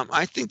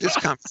 I think this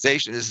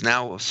conversation is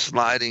now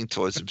sliding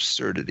towards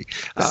absurdity.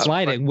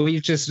 Sliding? We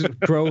just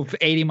drove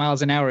 80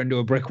 miles an hour into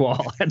a brick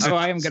wall, and so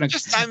I am going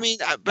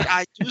to. But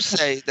I do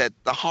say that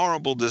the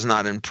horrible does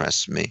not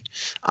impress me.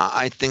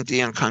 I think the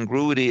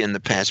incongruity and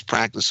the past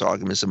practice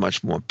arguments are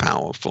much more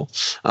powerful.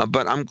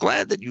 But I'm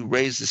glad that you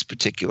raised this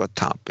particular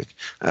topic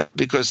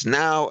because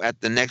now at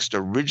the next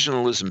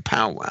originalism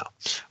powwow,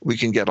 we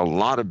can get a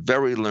lot of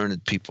very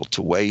learned people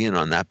to weigh in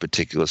on that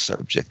particular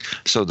subject.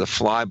 So the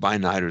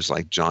fly-by-nighters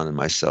like John and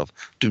myself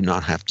do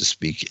not have to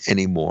speak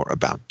any more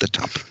about the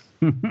topic.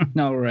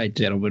 All right,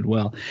 gentlemen.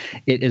 Well,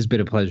 it has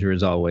been a pleasure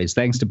as always.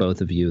 Thanks to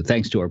both of you.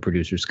 Thanks to our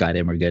producer, Scott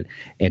Emergut,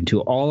 and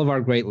to all of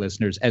our great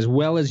listeners, as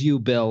well as you,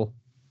 Bill.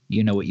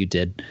 You know what you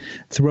did.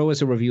 Throw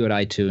us a review at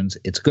iTunes.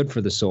 It's good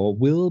for the soul.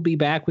 We'll be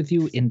back with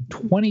you in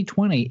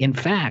 2020. In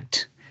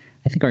fact,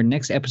 I think our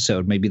next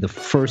episode may be the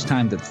first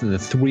time that the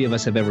three of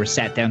us have ever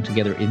sat down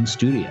together in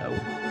studio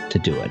to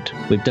do it.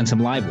 We've done some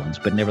live ones,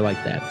 but never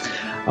like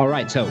that. All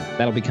right, so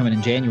that'll be coming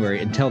in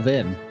January. Until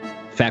then,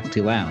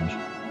 Faculty Lounge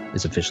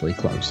is officially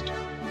closed.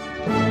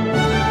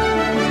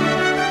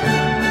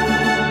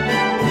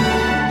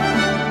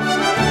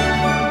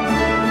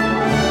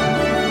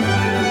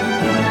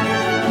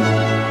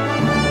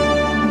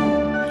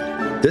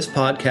 This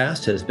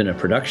podcast has been a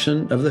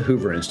production of the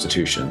Hoover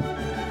Institution.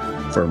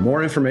 For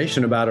more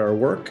information about our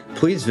work,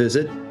 please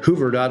visit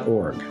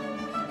hoover.org.